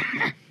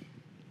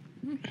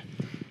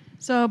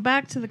 So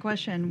back to the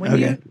question: when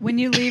Okay.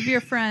 you leave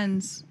your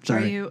friends,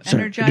 Sorry. are you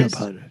Sorry. I do energized?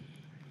 apologize.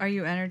 Are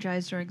you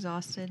energized or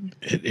exhausted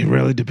It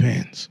really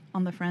depends,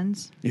 on the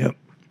friends? Yep.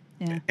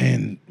 Yeah.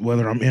 and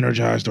whether I'm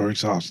energized or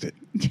exhausted.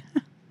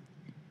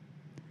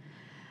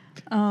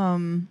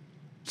 Some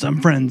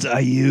friends I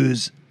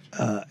use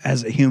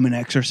as a human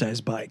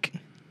exercise bike.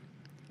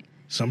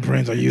 Some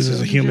friends I use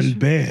as a human just-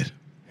 bed,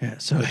 Yeah.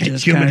 So a it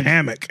just human kinda-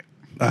 hammock,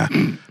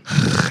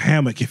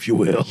 hammock, if you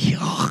will.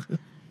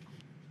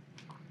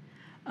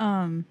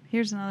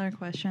 Here's another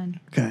question: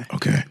 Okay.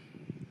 Okay.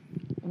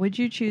 would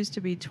you choose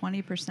to be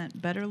 20%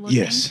 better looking?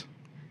 Yes.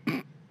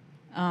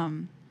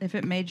 If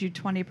it made you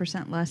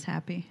 20% less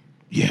happy,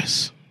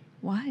 Yes.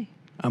 why?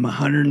 I'm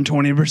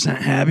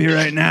 120% happy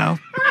right now.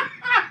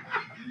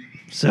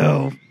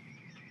 So,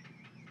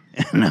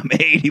 and I'm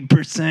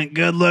 80%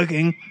 good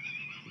looking.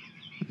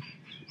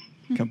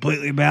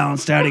 Completely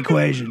balanced out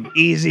equation.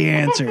 Easy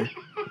answer.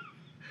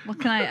 Well,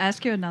 can I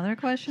ask you another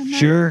question? Then?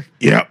 Sure.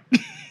 Yep.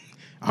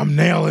 I'm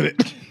nailing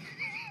it.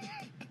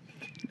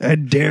 I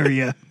dare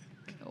you.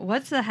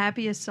 What's the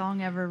happiest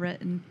song ever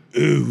written?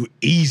 Ooh,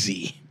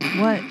 easy.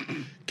 What?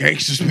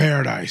 Gangsta's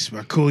Paradise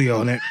by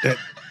Coolio, and that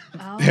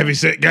Oh,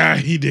 heavyset guy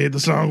he did the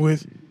song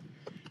with.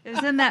 it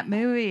was in that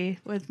movie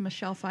with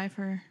Michelle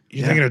Pfeiffer.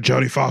 You're thinking of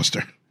Jodie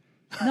Foster.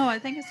 No, I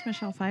think it's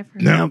Michelle Pfeiffer.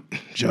 No,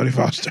 Jodie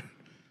Foster.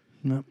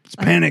 No, it's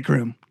Panic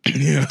Room.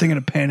 Yeah. I'm thinking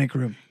of Panic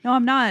Room. No,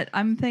 I'm not.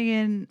 I'm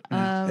thinking.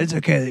 It's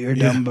okay that you're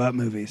dumb about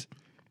movies.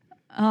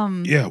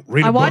 Yeah,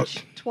 read a I book.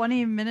 watched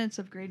 20 minutes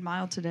of Green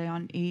Mile today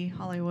on E!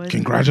 Hollywood.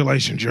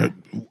 Congratulations, you're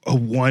a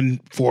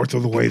 1/4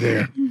 of the way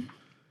there.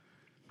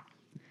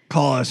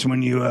 Call us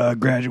when you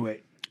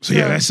graduate. So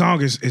yeah, that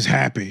song is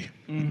happy.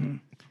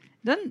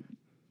 Doesn't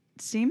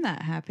seem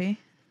that happy.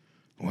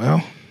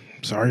 Well,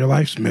 sorry your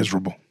life's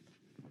miserable.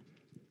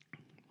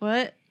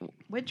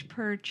 Which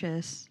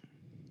purchase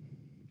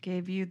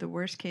gave you the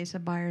worst case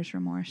of buyer's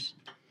remorse?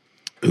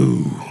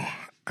 Ooh,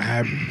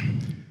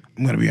 I'm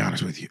gonna be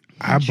honest with you.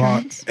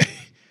 Insurance?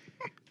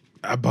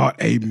 I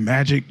bought a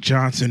Magic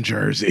Johnson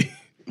jersey,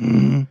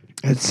 and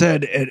It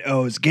said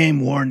it's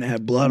game worn to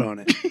have blood on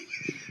it.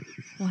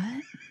 What?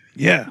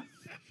 Yeah.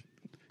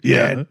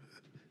 Yeah.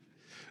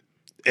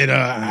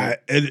 Dad.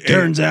 And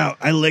Turns out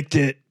I licked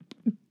it.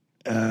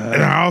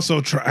 and I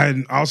also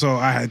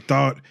I had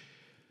thought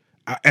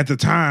at the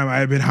time I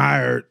had been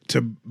hired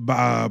to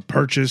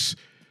purchase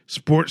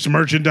sports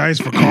merchandise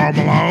for Karl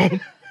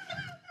Malone.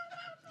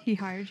 He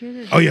hired you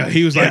to do Oh yeah,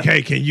 he was like, Yeah.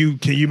 "Hey, can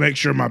you make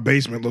sure my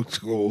basement looks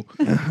cool?"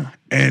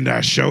 And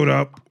I showed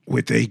up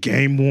with a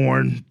game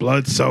worn,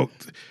 blood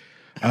soaked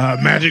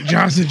Magic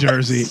Johnson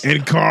jersey,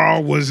 and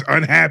Carl was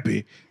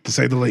unhappy to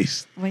say the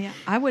least. Well, yeah,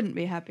 I wouldn't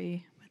be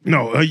happy.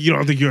 No, you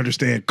don't think you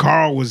understand.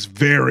 Carl was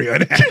very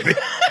unhappy.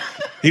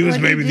 He was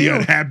What'd he maybe the do?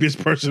 unhappiest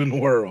person in the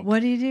world.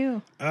 What do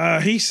you do?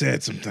 He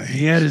said some things.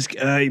 He had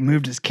he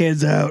moved his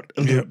kids out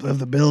of, Yep. of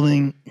the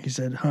building. He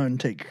said, "Hun,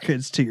 take your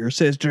kids to your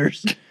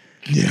sisters.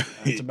 Yeah,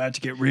 It's about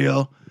to get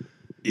real."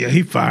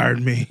 he fired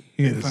me.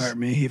 Yes. Fired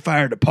me. He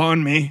fired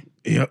upon me.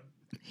 Yep.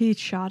 He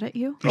shot at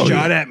you? He Oh,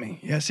 shot yeah. at me.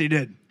 Yes, he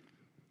did.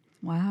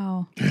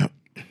 Wow. Yep.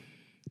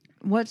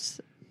 What's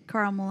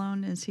Karl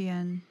Malone? Is he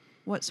in?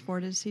 What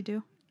sport does he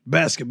do?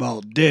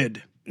 Basketball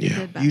did. Yeah. Did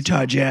basketball.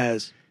 Utah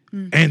Jazz.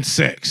 And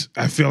sex.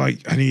 I feel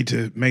like I need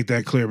to make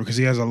that clear because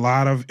he has a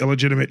lot of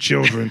illegitimate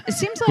children It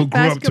seems who like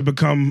grew up to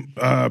become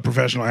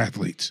professional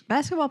athletes.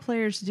 basketball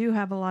players do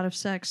have a lot of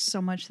sex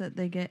so much that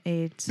they get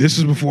AIDS. This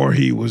is before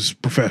he was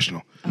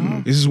professional.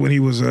 This is when he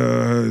was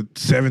a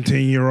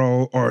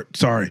 17-year-old,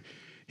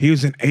 he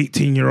was an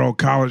 18-year-old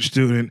college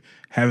student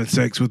having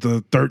sex with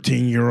a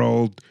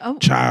 13-year-old Oh.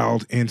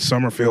 child in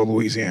Summerfield,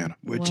 Louisiana.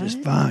 Which is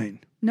What? fine.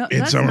 No, in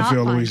that's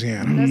Summerfield, not fine.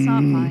 Louisiana. That's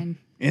not fine.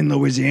 In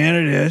Louisiana,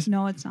 it is.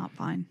 No, it's not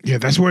fine. Yeah,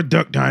 that's where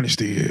Duck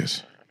Dynasty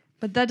is.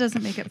 But that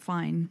doesn't make it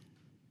fine.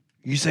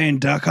 You saying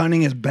duck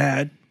hunting is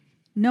bad?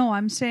 No,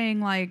 I'm saying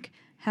like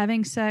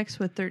having sex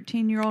with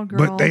 13-year-old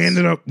girls.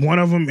 But one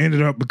of them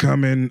ended up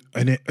becoming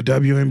a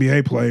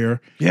WNBA player,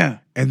 Yeah.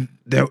 and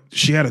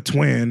she had a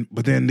twin,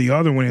 but then the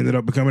other one ended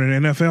up becoming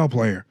an NFL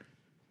player.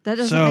 That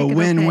doesn't So make it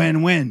win, okay.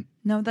 win, win.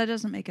 No, that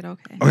doesn't make it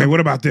okay. Okay,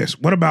 what about this?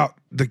 What about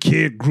the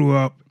kid grew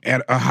up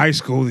at a high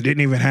school that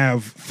didn't even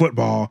have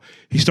football?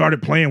 He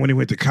started playing when he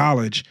went to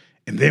college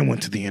and then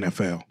went to the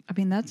NFL. I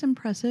mean, that's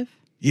impressive.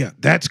 Yeah,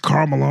 that's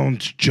Karl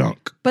Malone's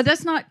junk. But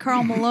that's not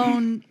Karl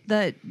Malone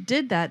that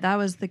did that. That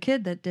was the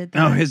kid that did that.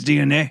 No, his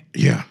DNA.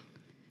 Yeah.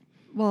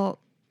 Well,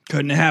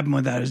 Couldn't have happened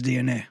without his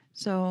DNA.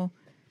 so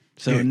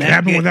So It Nat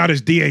happened Gay- without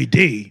his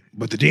DAD,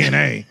 but the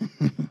DNA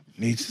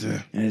needs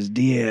to. and his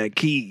DI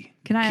key.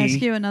 Can I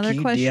ask you another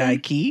question? DI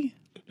key?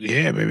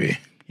 Yeah, baby.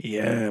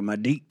 Yeah, my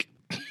deek.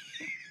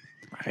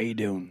 How you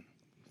doing?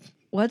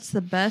 what's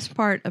the best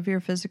part of your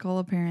physical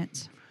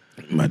appearance?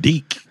 My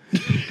deek.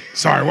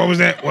 Sorry, what was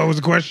that? What was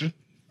the question?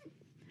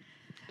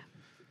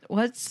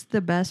 What's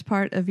the best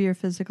part of your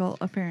physical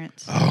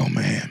appearance? Oh,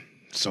 man.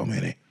 So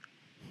many.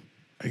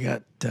 I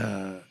got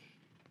the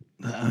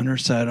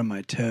underside of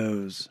my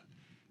toes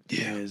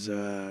Yeah. is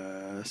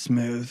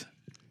smooth,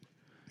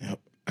 Yep.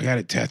 I got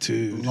it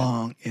tattooed.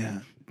 long,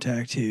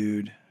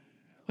 tattooed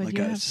What like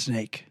do you a have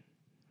snake.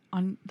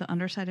 on the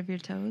underside of your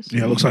toes?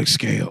 Yeah, it looks like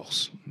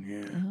scales.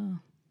 Yeah, Oh,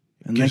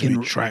 and they Gives can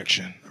me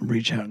traction.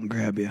 reach out and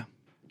grab you.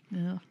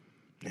 yeah.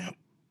 Yep.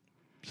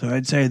 So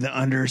I'd say the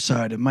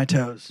underside of my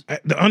toes.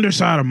 The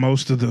underside of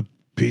most of the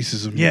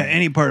pieces of me. Yeah,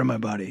 any part of my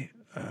body.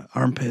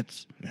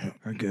 Armpits Yeah.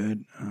 are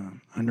good.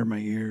 Under my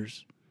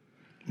ears.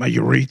 My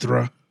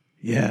urethra.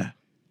 Yeah.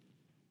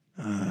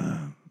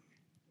 My,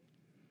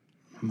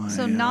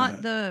 So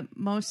not the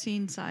most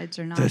seen sides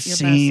are not the your best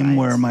seam sides.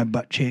 where my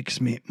butt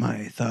cheeks meet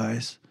my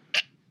thighs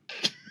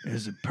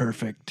is a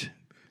perfect.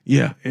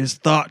 Yeah. Is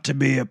thought to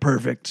be a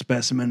perfect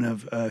specimen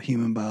of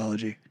human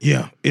biology.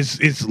 Yeah.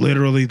 It's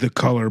literally the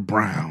color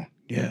brown.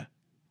 Yeah.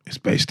 It's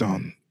based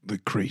on the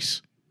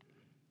crease.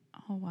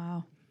 Oh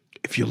wow.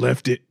 If you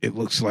lift it, it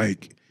looks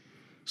like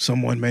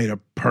someone made a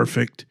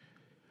perfect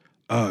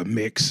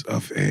mix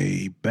of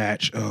a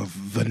batch of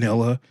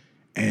vanilla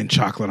and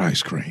chocolate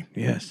ice cream.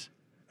 Yes.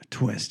 A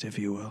twist, if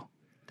you will.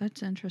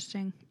 That's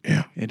interesting.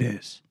 Yeah. It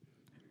is.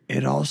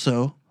 It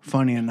also,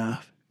 funny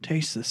enough,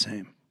 tastes the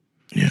same.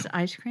 Yeah. Is it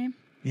ice cream?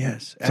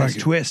 Yes, It's as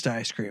like- twist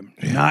ice cream.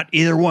 Yeah. Not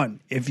either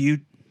one. If you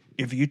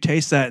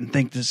taste that and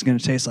think this is going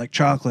to taste like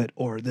chocolate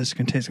or this is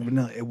going to taste like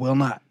vanilla, it will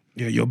not.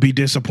 Yeah, you'll be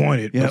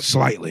disappointed, Yep. but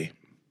slightly.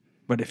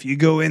 But if you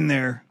go in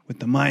there with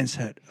the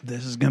mindset of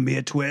this is going to be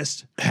a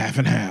twist, Half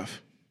and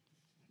half.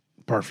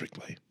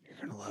 Perfectly. you're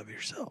going to love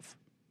yourself.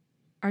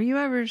 Are you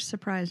ever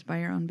surprised by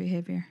your own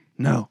behavior?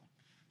 No,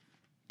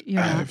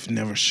 You're not. I've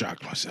never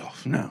shocked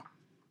myself. no.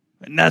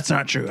 And that's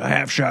not true. I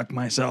have shocked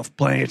myself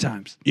plenty of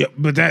times. Yeah,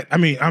 but that's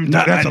We're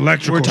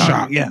electrical talking-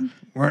 shock. Yeah,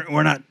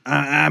 we're not.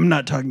 I'm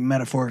not talking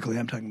metaphorically.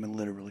 I'm talking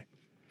literally.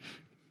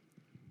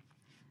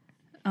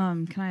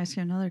 Can I ask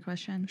you another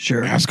question?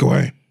 Sure. Ask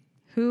away.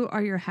 Who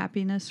are your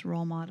happiness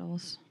role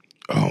models?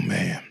 Oh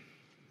man.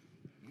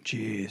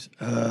 Jeez.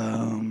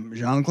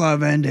 Jean-Claude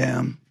Van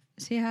Damme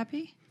Is he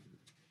happy?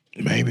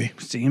 Maybe.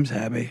 seems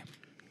happy.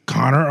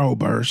 Connor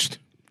Oberst.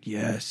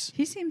 Yes,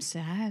 He seems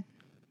sad.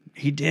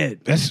 he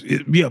did.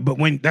 But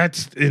when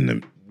that's in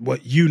the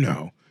what you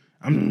know.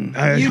 I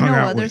You hung know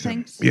out other with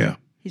him. things? Yeah.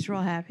 He's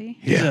real happy.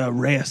 He's Yeah. a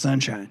ray of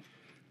sunshine.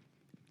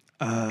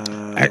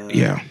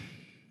 Yeah.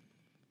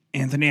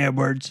 Anthony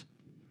Edwards.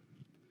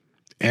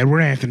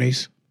 Edward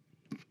Anthony's,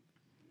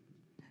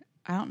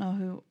 I don't know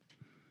who.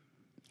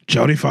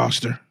 Jodie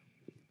Foster.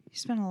 You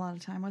spent a lot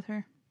of time with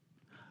her.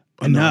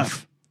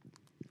 Enough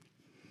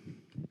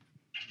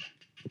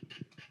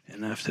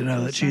to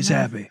know that Just she's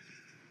enough. happy,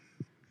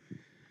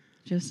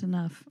 Just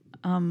enough.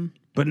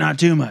 but not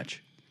too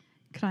much.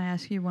 Can I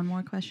ask you one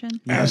more question?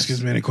 Ask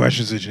as many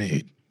questions as you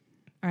need.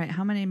 All right.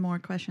 How many more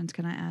questions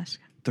can I ask?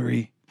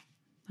 3.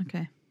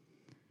 Okay.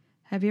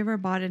 Have you ever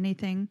bought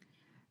anything?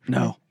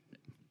 No.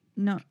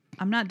 No,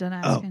 I'm not done Oh,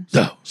 asking.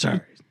 No.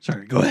 sorry.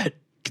 Go ahead.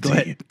 Go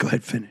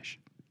ahead. Finish.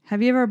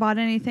 Have you ever bought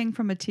anything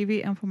from a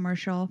TV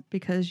infomercial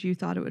because you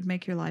thought it would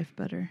make your life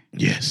better?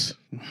 Yes.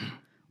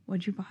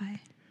 What'd you buy?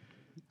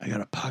 I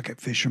got a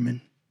pocket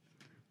fisherman.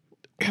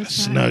 Got a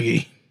What's that?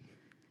 Snuggie.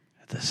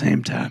 At the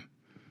same time,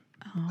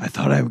 I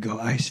thought I would go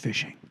ice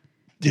fishing.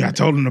 Yeah, I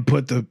told him to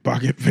put the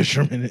pocket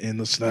fisherman in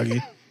the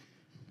Snuggie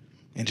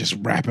and just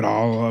wrap it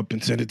all up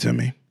and send it to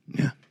me.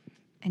 Yeah.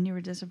 And you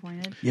were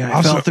disappointed? Yeah, I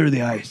Also- fell through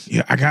the ice.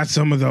 Yeah, I got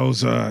some of those,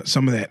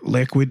 some of that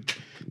liquid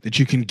that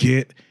you can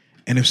get.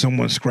 And if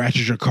someone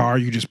scratches your car,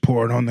 you just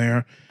pour it on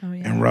there Oh,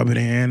 yeah. and rub it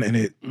in, and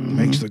it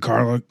makes the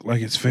car look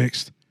like it's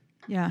fixed.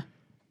 Yeah.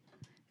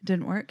 It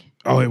didn't work?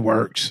 Oh, it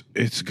works.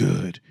 It's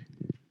good.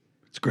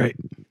 It's great.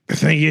 The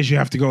thing is, you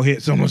have to go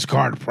hit someone's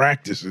car to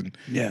practice, and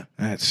Yeah.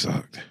 that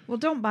sucked. Well,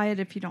 don't buy it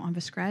if you don't have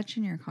a scratch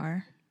in your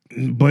car.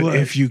 But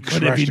if you but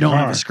scratch if you the don't car,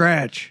 have a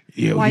scratch,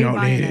 yeah, Why you you don't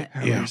buying need it? it.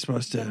 how are Yeah, you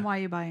supposed Then to why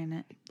are you buying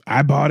it?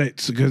 I bought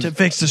it because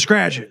fix the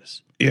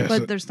scratches? yeah, But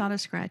so- there's not a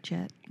scratch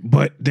yet.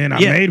 but then I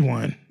Yeah. made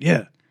one.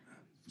 Yeah.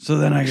 So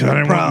then I So I got a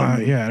didn't want problem.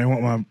 my I didn't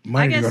want my I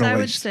money to guess go to I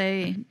would waste.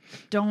 say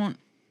don't,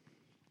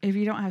 if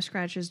you don't have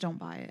scratches, don't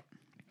buy it.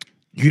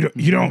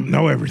 You don't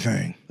know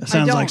everything. That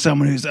sounds don't. like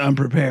someone who's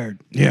unprepared.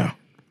 Yeah,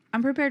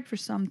 I'm prepared for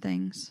some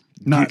things.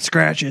 Not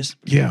scratches.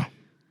 yeah.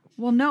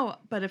 Well, no,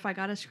 but if I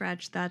got a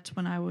scratch, that's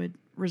when I would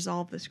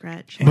resolve the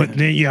scratch. But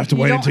then you have to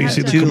You wait don't until you have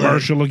see the to- Too late.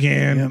 commercial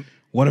again. Yep.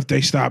 What if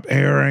they stop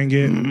airing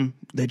it?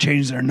 They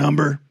changed their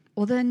number.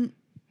 Well, then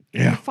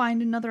Yeah, you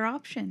find another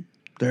option.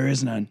 There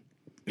is none.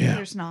 yeah.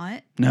 There's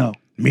not. No.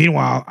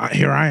 Meanwhile,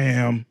 here I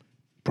am,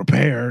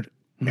 prepared,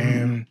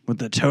 and With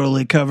the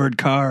totally covered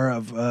car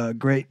of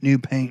great new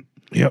paint.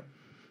 yep.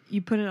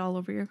 You put it all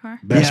over your car?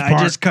 Best yeah,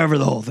 part. I just cover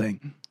the whole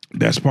thing.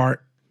 Best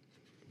part.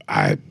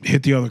 I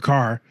hit the other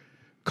car,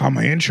 call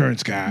my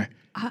insurance guy,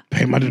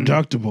 pay my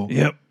deductible.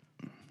 Yep.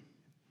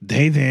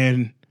 They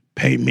then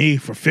pay me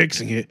for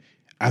fixing it.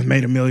 I've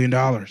made $1 million,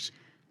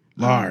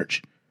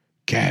 large,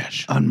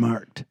 cash.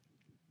 Unmarked.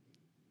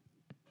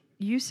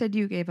 You said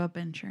you gave up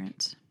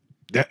insurance.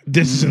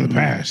 This is in the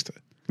past.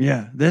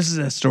 Yeah. This is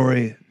a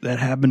story that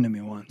happened to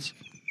me once.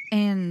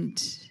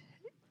 And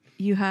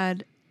you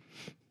had,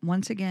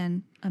 once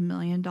again, $1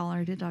 million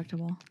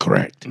deductible.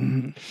 Correct.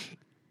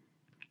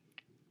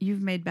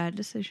 You've made bad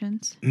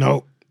decisions.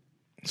 No.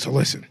 So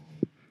listen,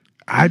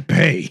 I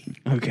pay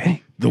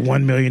Okay. the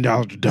 $1 million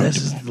deductible. This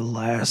is the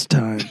last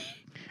time.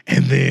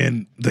 And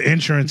then the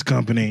insurance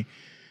company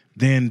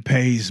then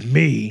pays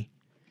me,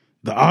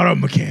 the auto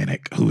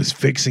mechanic who is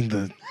fixing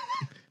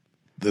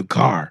the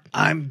car.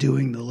 I'm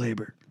doing the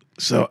labor.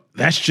 So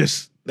that's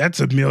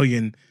 $1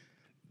 million.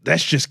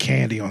 That's just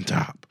candy on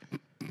top.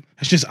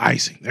 That's just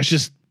icing. That's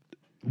just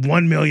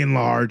 1 million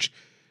large,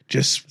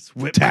 just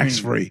whipped tax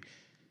free.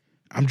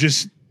 I'm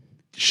just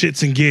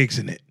shits and gigs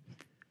in it.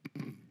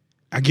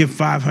 I give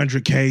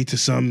 $500K to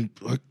some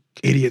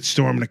idiot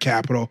storming the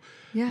Capitol.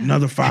 Yeah.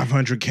 Another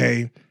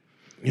 $500K,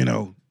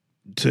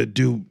 to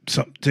do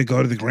some, to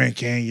go to the Grand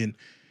Canyon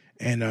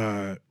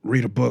and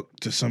read a book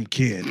to some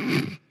kid.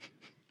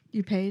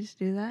 You paid to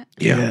do that?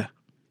 Yeah.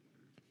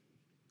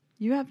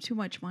 You have too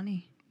much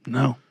money.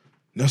 No.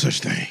 No such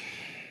thing.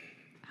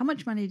 How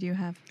much money do you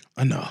have?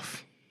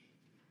 Enough.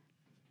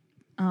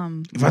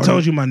 If I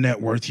told you my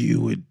net worth,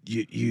 you'd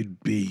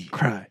be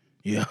Cry.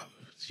 yeah,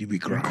 you'd be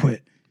crying.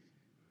 Quit.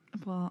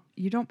 Well,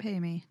 you don't pay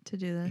me to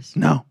do this.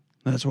 No.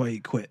 That's why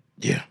you quit.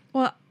 Yeah.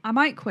 Well, I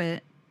might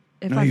quit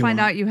if No, I you find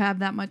won't. out you have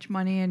that much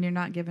money and you're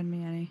not giving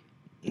me any.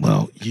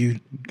 Well, you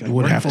Gotta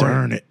would work have to for it.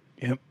 earn it.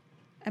 Yep.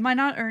 Am I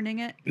not earning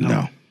it?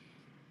 No.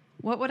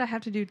 What would I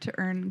have to do to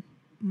earn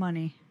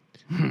money?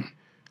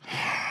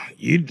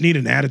 You'd need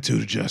an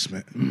attitude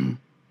adjustment.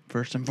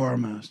 First and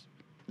foremost,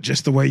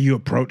 Just the way you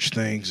approach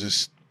things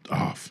is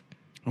off.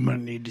 I'm going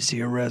to need to see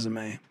a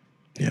resume.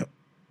 Yep.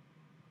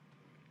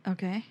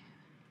 Okay.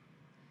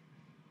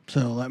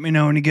 So let me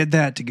know when you get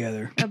that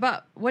together.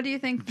 About what do you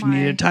think If you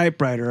need my a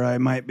typewriter, I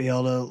might be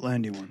able to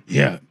lend you one.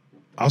 Yeah.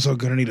 Also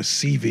gonna need a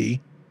CV.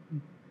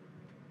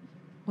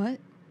 what?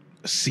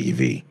 A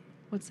CV.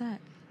 What's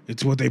that?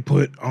 It's what they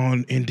put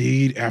on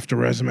Indeed after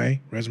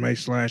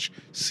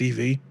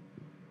resume/CV.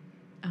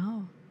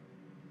 Oh.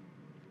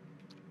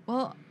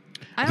 Well,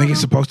 I I don't think know.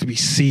 it's supposed to be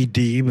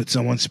CD, but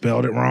someone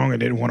spelled it wrong and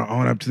didn't want to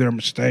own up to their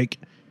mistake.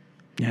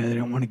 Yeah, they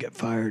don't want to get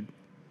fired.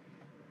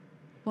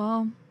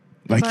 Well,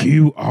 Like But-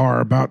 you are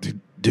about to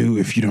do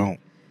if you don't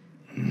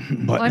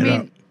button Well, I it mean,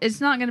 up.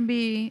 it's not going to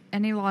be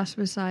any loss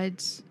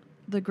besides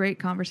the great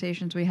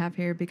conversations we have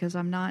here because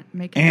I'm not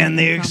making And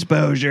the any income.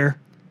 exposure.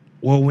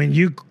 Well, when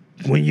you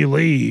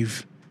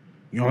leave,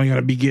 you're only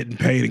gonna be getting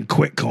paid in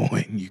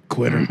Quitcoin. You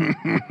quitter.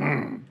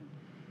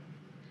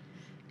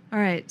 All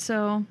right.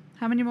 So,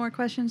 how many more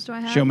questions do I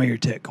have? Show me your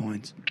tit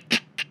coins.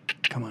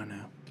 Come on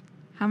now.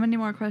 How many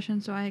more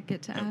questions do I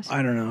get to ask?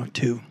 I don't know.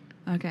 2.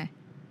 Okay.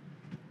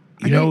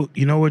 You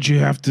know what you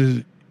have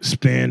to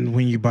spend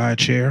when you buy a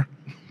chair?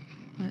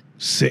 What?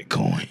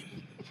 Sitcoin.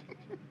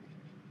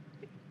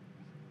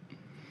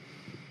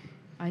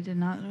 I did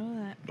not know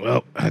that.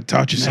 Well, I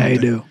taught you Now something. you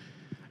do.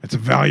 That's a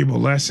valuable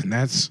lesson.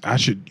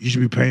 You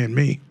should be paying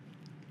me.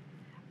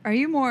 Are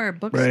you more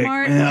book Break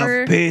smart me off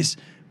or a piece.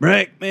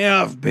 Break me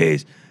off a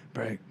piece.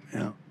 Break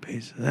me off a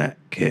piece of that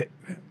kit.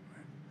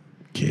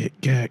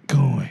 Get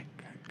going.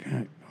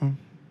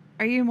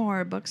 are you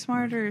more book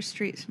smart or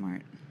street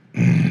smart?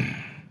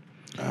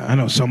 I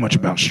know so much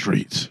about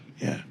streets.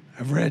 Yeah.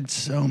 I've read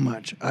so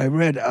much.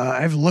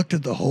 I've looked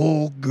at the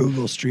whole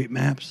Google Street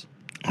Maps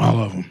All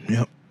of them.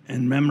 Yep.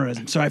 and memorized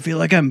them. So I feel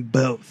like I'm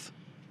both.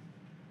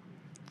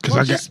 Because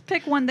Well, I got, just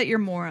pick one that you're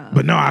more of.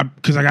 but no,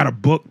 because I got a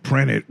book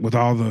printed with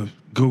all the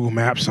Google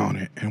Maps on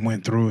it and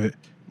went through it,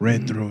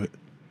 read through it.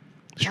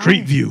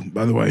 Street Why? View,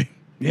 by the way,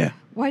 Yeah.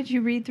 Why'd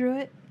you read through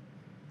it?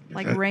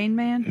 Like Uh, Rain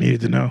Man?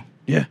 needed to know.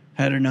 Yeah.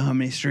 Had to know how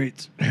many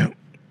streets. Yep.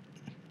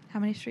 How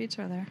many streets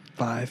are there?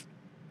 5.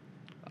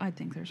 I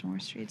think there's more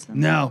streets than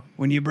No.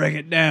 When you break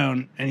it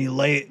down and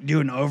you do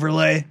an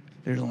overlay,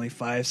 there's only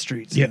 5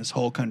 streets Yep. in this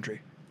whole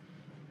country.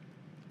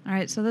 that. All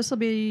right, so this will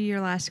be your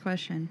last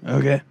question.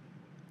 Okay.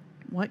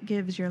 What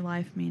gives your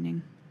life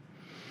meaning?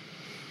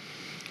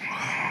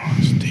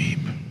 It's deep.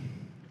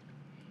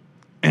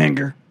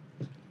 Anger.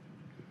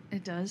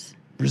 It does.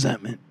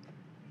 Resentment.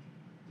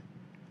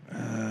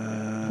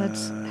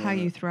 That's how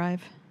you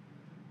thrive.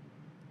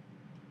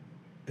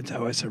 It's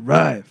how I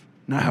survive,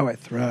 not how I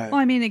thrive. Well,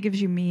 I mean, it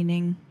gives you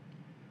meaning.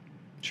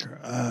 Sure.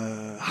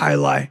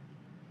 Highlight.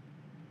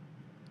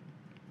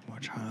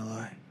 Watch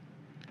highlight.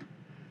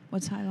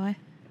 What's highlight?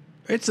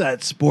 It's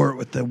that sport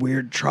with the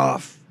weird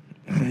trough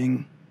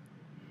thing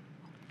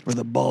where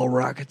the ball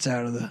rockets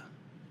out of the...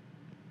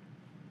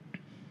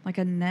 Like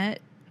a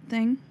net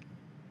thing?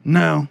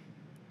 No.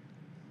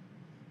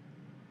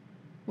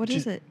 What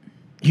is it?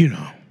 You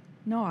know.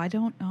 No, I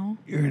don't know.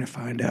 You're going to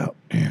find out.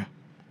 Yeah.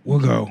 We'll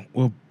go.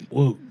 We'll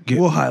get.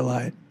 We'll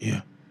highlight.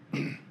 Yeah.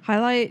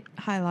 Highlight.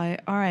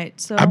 All right,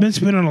 so I've been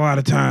spending a lot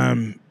of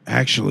time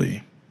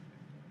actually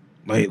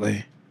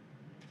lately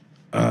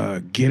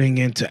getting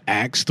into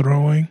axe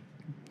throwing.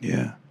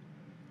 Yeah.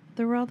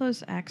 there were all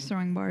those axe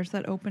throwing bars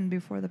that opened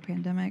before the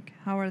pandemic.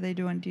 How are they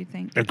doing, do you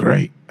think? They're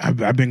great.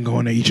 I've been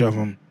going to each of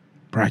them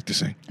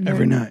practicing. And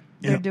Every they're- night.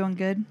 They're Yep. doing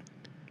good?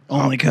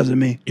 Only because of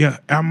me. Yeah,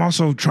 I'm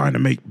also trying to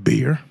make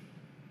beer.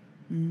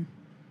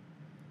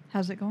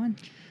 How's it going?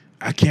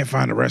 I can't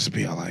find a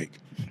recipe I like.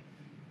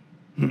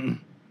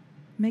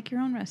 Make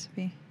your own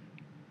recipe.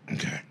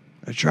 Okay.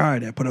 I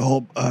tried. I put a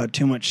whole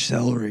too much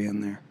celery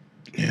in there.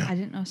 Yeah. I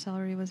didn't know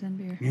celery was in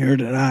beer. Neither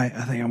did I.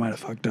 I think I might have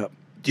fucked up.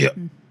 Yep.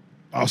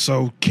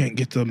 Also, can't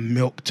get the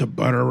milk to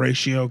butter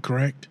ratio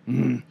correct.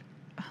 Mm.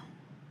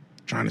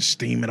 Trying to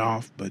steam it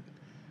off, but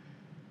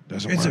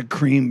doesn't It's a work.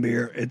 cream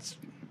beer. It's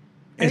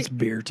It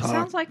beer talk.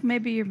 Sounds like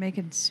maybe you're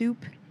making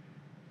soup.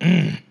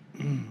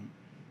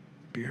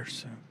 Beer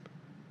soup.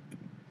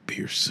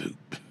 Beer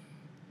soup.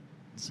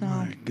 So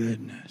My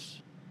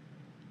goodness.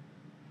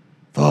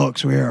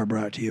 Folks, we are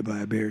brought to you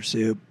by Beer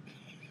Soup.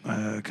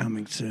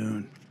 Coming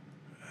soon.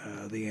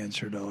 The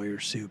answer to all your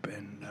soup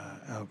and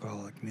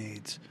alcoholic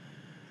needs.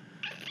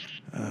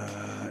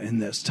 In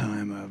this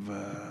time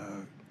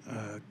of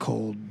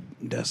cold,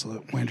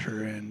 desolate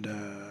winter and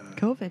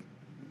COVID.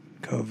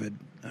 COVID,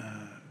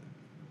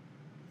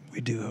 we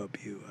do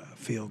hope you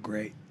feel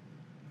great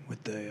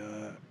with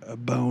the a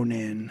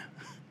bone-in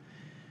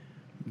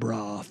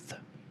broth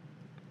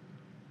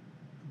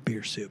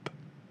beer soup.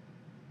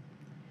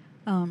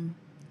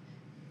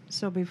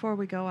 So before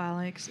we go,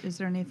 Alex, is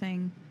there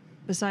anything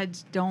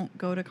besides don't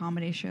go to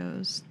comedy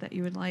shows that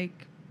you would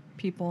like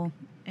people,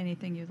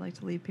 anything you'd like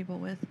to leave people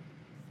with?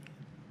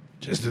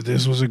 Just that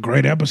this was a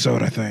great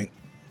episode, I think.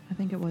 I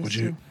think it was Would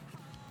too. you?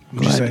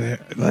 Would you say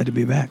that? Glad to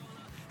be back.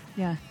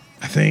 Yeah.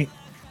 I think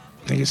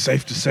it's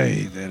safe to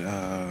say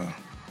that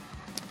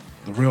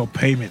the real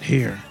payment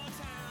here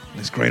in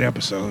this great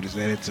episode is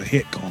that it's a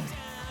hit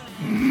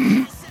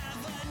going.